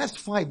for the last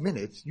 5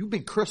 minutes, you've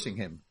been cursing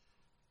him,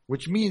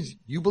 which means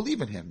you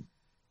believe in him.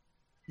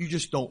 You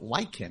just don't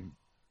like him.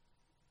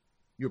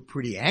 You're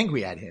pretty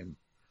angry at him.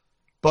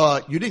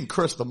 But you didn't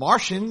curse the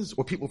Martians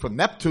or people from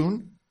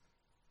Neptune.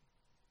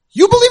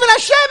 You believe in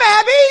Hashem,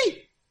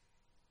 Abby!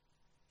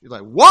 You're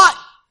like, "What?"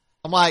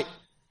 I'm like,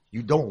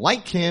 you don't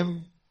like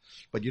him,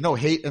 but you know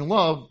hate and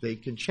love, they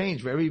can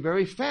change very,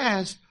 very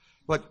fast.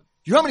 But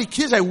you know how many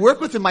kids I work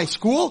with in my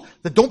school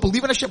that don't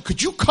believe in Hashem?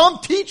 Could you come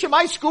teach in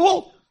my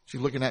school?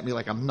 She's looking at me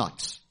like I'm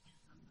nuts.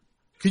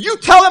 Could you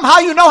tell them how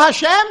you know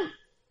Hashem?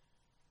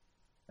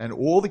 And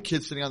all the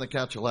kids sitting on the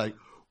couch are like,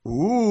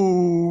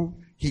 "Ooh,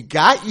 he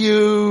got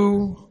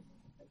you."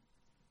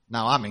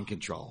 Now I'm in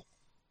control.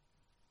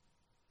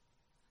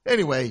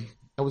 Anyway,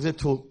 I was there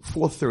till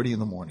 4:30 in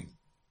the morning.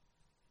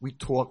 We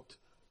talked,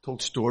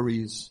 told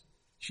stories.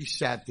 She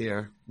sat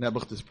there,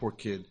 Nebuch, this poor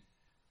kid,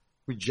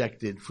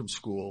 rejected from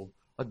school,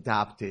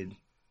 adopted,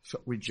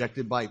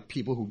 rejected by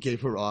people who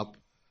gave her up,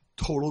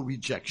 total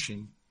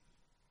rejection.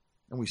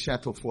 And we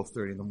sat till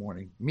 4:30 in the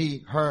morning. Me,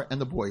 her,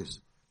 and the boys.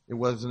 It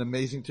was an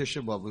amazing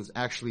Tisha B'Av. It was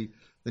actually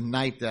the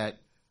night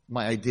that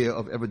my idea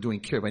of ever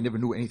doing kiruv, I never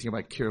knew anything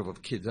about kiruv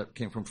of kids that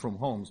came from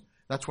homes.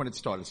 That's when it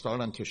started. It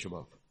started on Tisha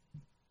B'Av.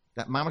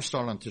 That mama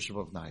started on Tisha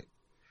B'Av night.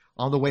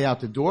 On the way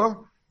out the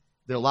door,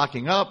 they're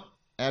locking up.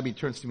 Abby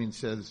turns to me and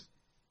says,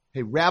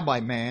 "Hey,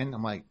 Rabbi man."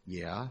 I'm like,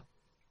 "Yeah."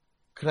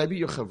 "Could I be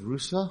your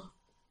chavrusa?"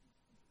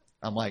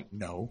 I'm like,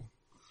 "No.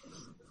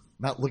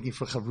 Not looking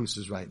for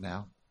chavrusas right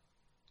now."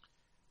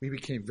 We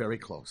became very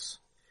close.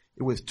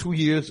 It was 2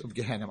 years of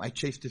Gehenna. I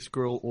chased this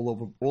girl all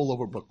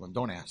over Brooklyn.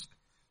 Don't ask.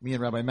 Me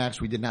and Rabbi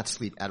Max, we did not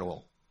sleep at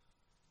all.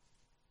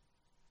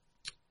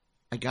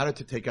 I got her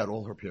to take out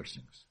all her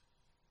piercings.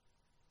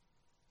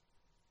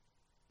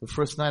 The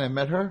first night I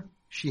met her,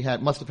 she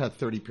must have had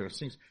 30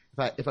 piercings.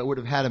 If I would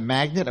have had a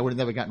magnet, I would have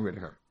never gotten rid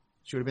of her.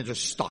 She would have been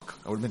just stuck.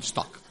 I would have been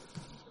stuck.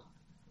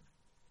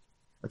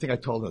 I think I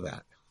told her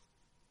that.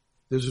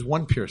 There's this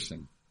one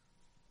piercing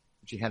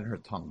she had in her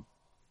tongue.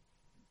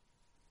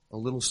 A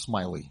little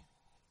smiley.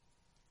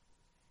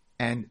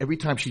 And every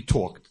time she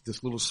talked,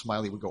 this little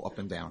smiley would go up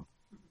and down.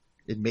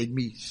 It made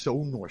me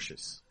so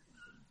nauseous.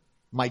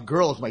 my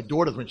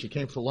daughters, when she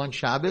came for lunch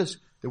Shabbos,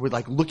 they would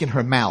like look in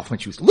her mouth when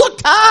she was, look,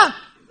 Ta!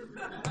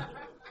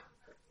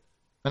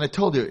 And I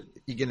told her,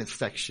 you get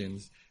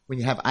infections. When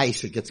you have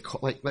ice, it gets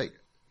cold. Like,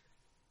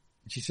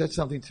 she said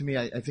something to me,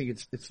 I think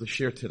it's the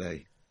shir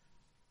today.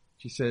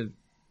 She said,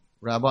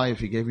 Rabbi,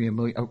 if you gave me $1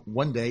 million,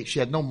 one day, she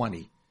had no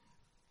money.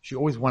 She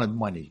always wanted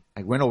money.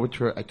 I went over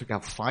to her, I took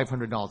out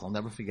 $500. I'll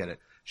never forget it.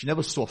 She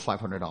never saw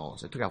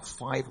 $500. I took out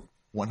 5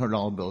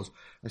 $100 bills.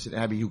 I said,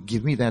 Abby, you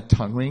give me that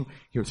tongue ring,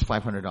 here's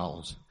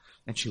 $500.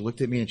 And she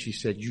looked at me and she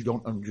said, you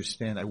don't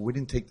understand. I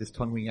wouldn't take this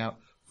tongue ring out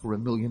for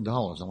 $1 million.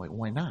 I'm like,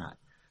 why not?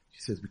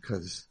 She says,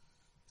 because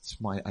it's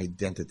my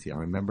identity. I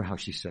remember how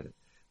she said it.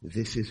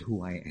 This is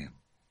who I am.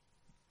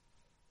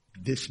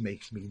 This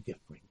makes me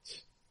different.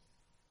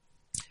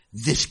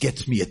 This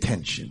gets me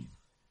attention.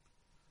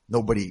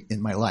 Nobody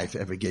in my life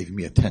ever gave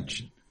me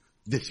attention.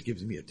 This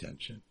gives me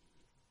attention.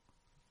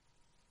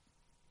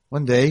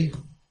 One day,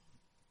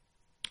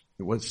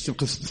 it was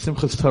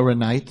Simchas Torah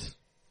night.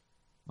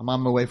 I'm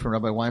on my way from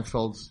Rabbi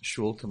Weinfeld's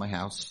shul to my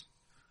house.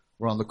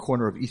 We're on the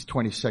corner of East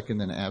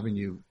 22nd and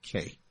Avenue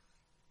K.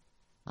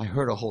 I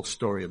heard a whole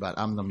story about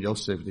Amnam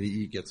Yosef.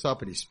 He gets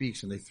up and he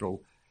speaks, and they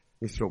throw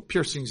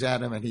piercings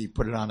at him, and he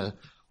put it on an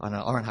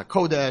Aron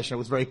HaKodesh, and it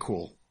was very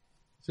cool.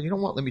 I said, you know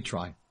what? Let me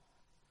try.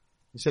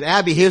 He said,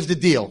 Abby, here's the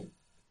deal.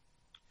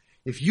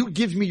 If you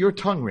give me your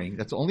tongue ring,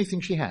 that's the only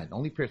thing she had, the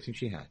only piercing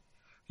she had.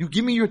 You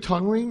give me your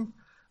tongue ring,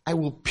 I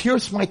will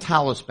pierce my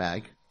talus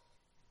bag.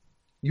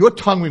 Your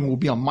tongue ring will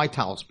be on my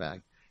talus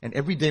bag. And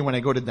every day when I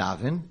go to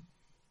daven,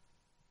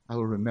 I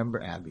will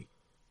remember Abby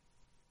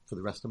for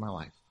the rest of my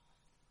life.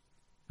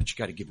 But you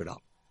got to give it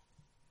up.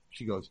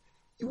 She goes,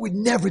 you would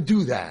never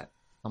do that.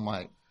 I'm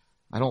like,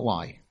 I don't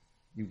lie.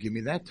 You give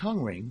me that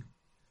tongue ring,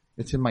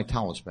 it's in my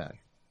talus bag.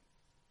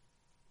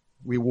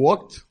 We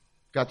walked,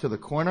 got to the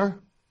corner.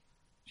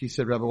 She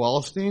said, Rabbi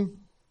Wallerstein,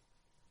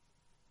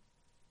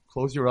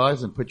 close your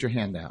eyes and put your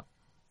hand out.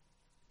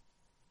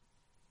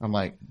 I'm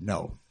like,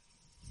 no,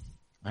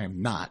 I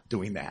am not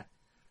doing that.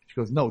 She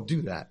goes, no,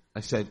 do that. I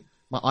said,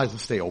 my eyes will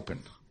stay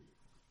open.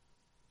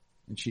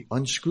 And she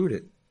unscrewed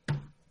it.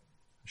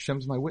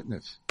 Hashem's my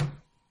witness.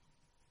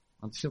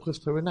 On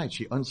Simchas Torah night,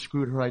 she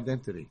unscrewed her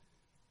identity.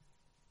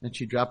 And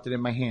she dropped it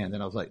in my hand.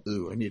 And I was like,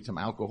 ooh, I need some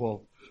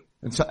alcohol.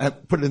 And so I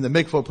put it in the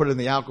mikvah, put it in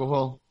the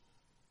alcohol.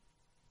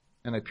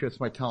 And I pierced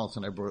my talus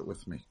and I brought it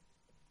with me.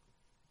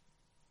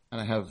 And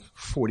I have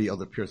 40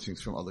 other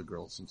piercings from other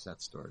girls since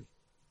that story.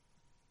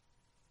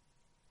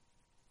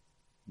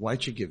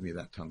 Why'd she give me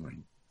that tongue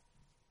ring?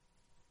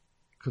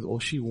 Because all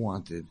she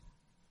wanted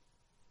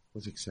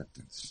was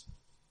acceptance.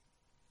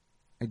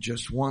 I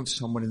just want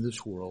someone in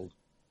this world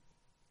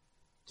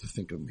to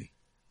think of me.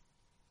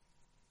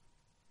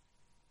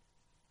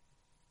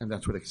 And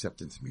that's what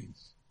acceptance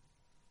means.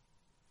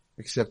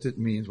 Acceptance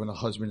means when a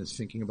husband is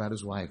thinking about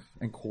his wife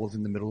and calls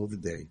in the middle of the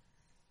day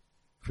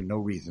for no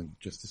reason,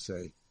 just to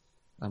say,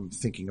 I'm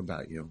thinking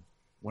about you.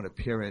 When a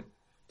parent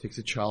takes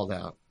a child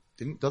out,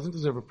 doesn't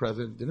deserve a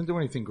present, didn't do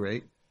anything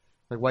great.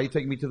 Like, why are you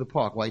taking me to the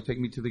park? Why are you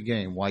taking me to the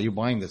game? Why are you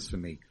buying this for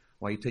me?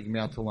 Why are you taking me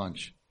out to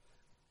lunch?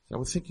 So I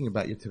was thinking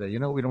about you today. You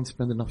know, we don't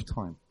spend enough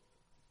time.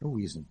 No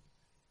reason.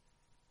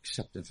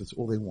 Acceptance, that's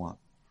all they want.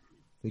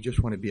 They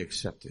just want to be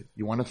accepted.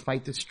 You want to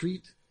fight the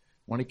street?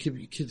 Want to keep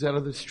your kids out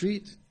of the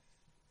street?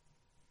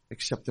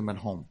 Accept them at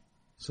home,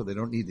 so they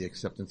don't need the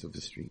acceptance of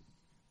the street.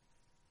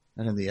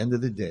 And in the end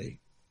of the day,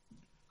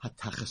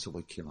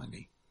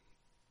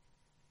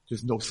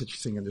 there's no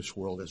such thing in this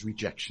world as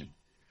rejection.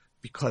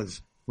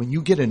 Because when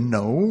you get a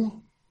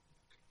no,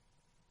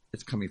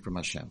 it's coming from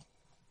Hashem.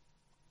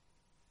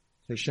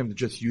 Hashem is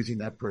just using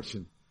that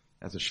person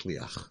as a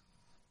shliach.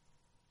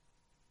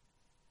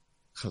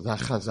 Chazak,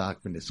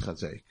 chazak,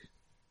 v'nischazek.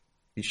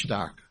 Be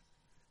stark.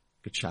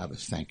 Good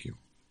Shabbos. Thank you.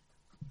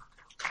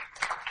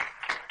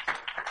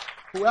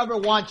 Whoever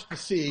wants to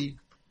see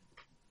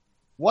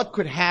what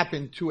could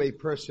happen to a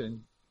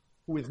person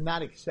who is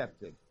not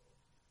accepted.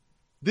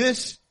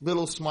 This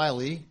little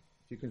smiley,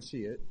 if you can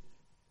see it,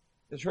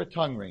 is her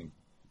tongue ring.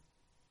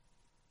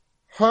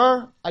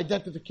 Her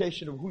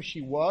identification of who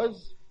she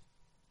was,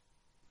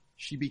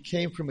 she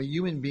became from a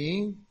human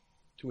being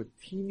to a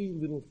teeny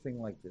little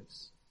thing like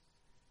this.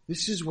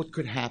 This is what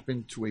could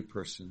happen to a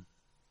person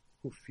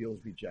who feels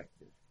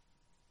rejected.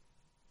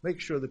 Make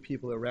sure the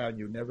people around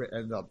you never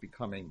end up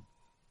becoming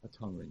a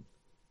tongue ring.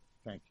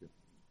 Thank you.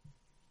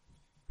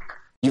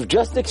 You've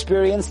just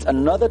experienced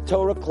another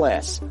Torah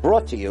class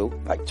brought to you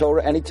by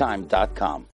TorahAnytime.com.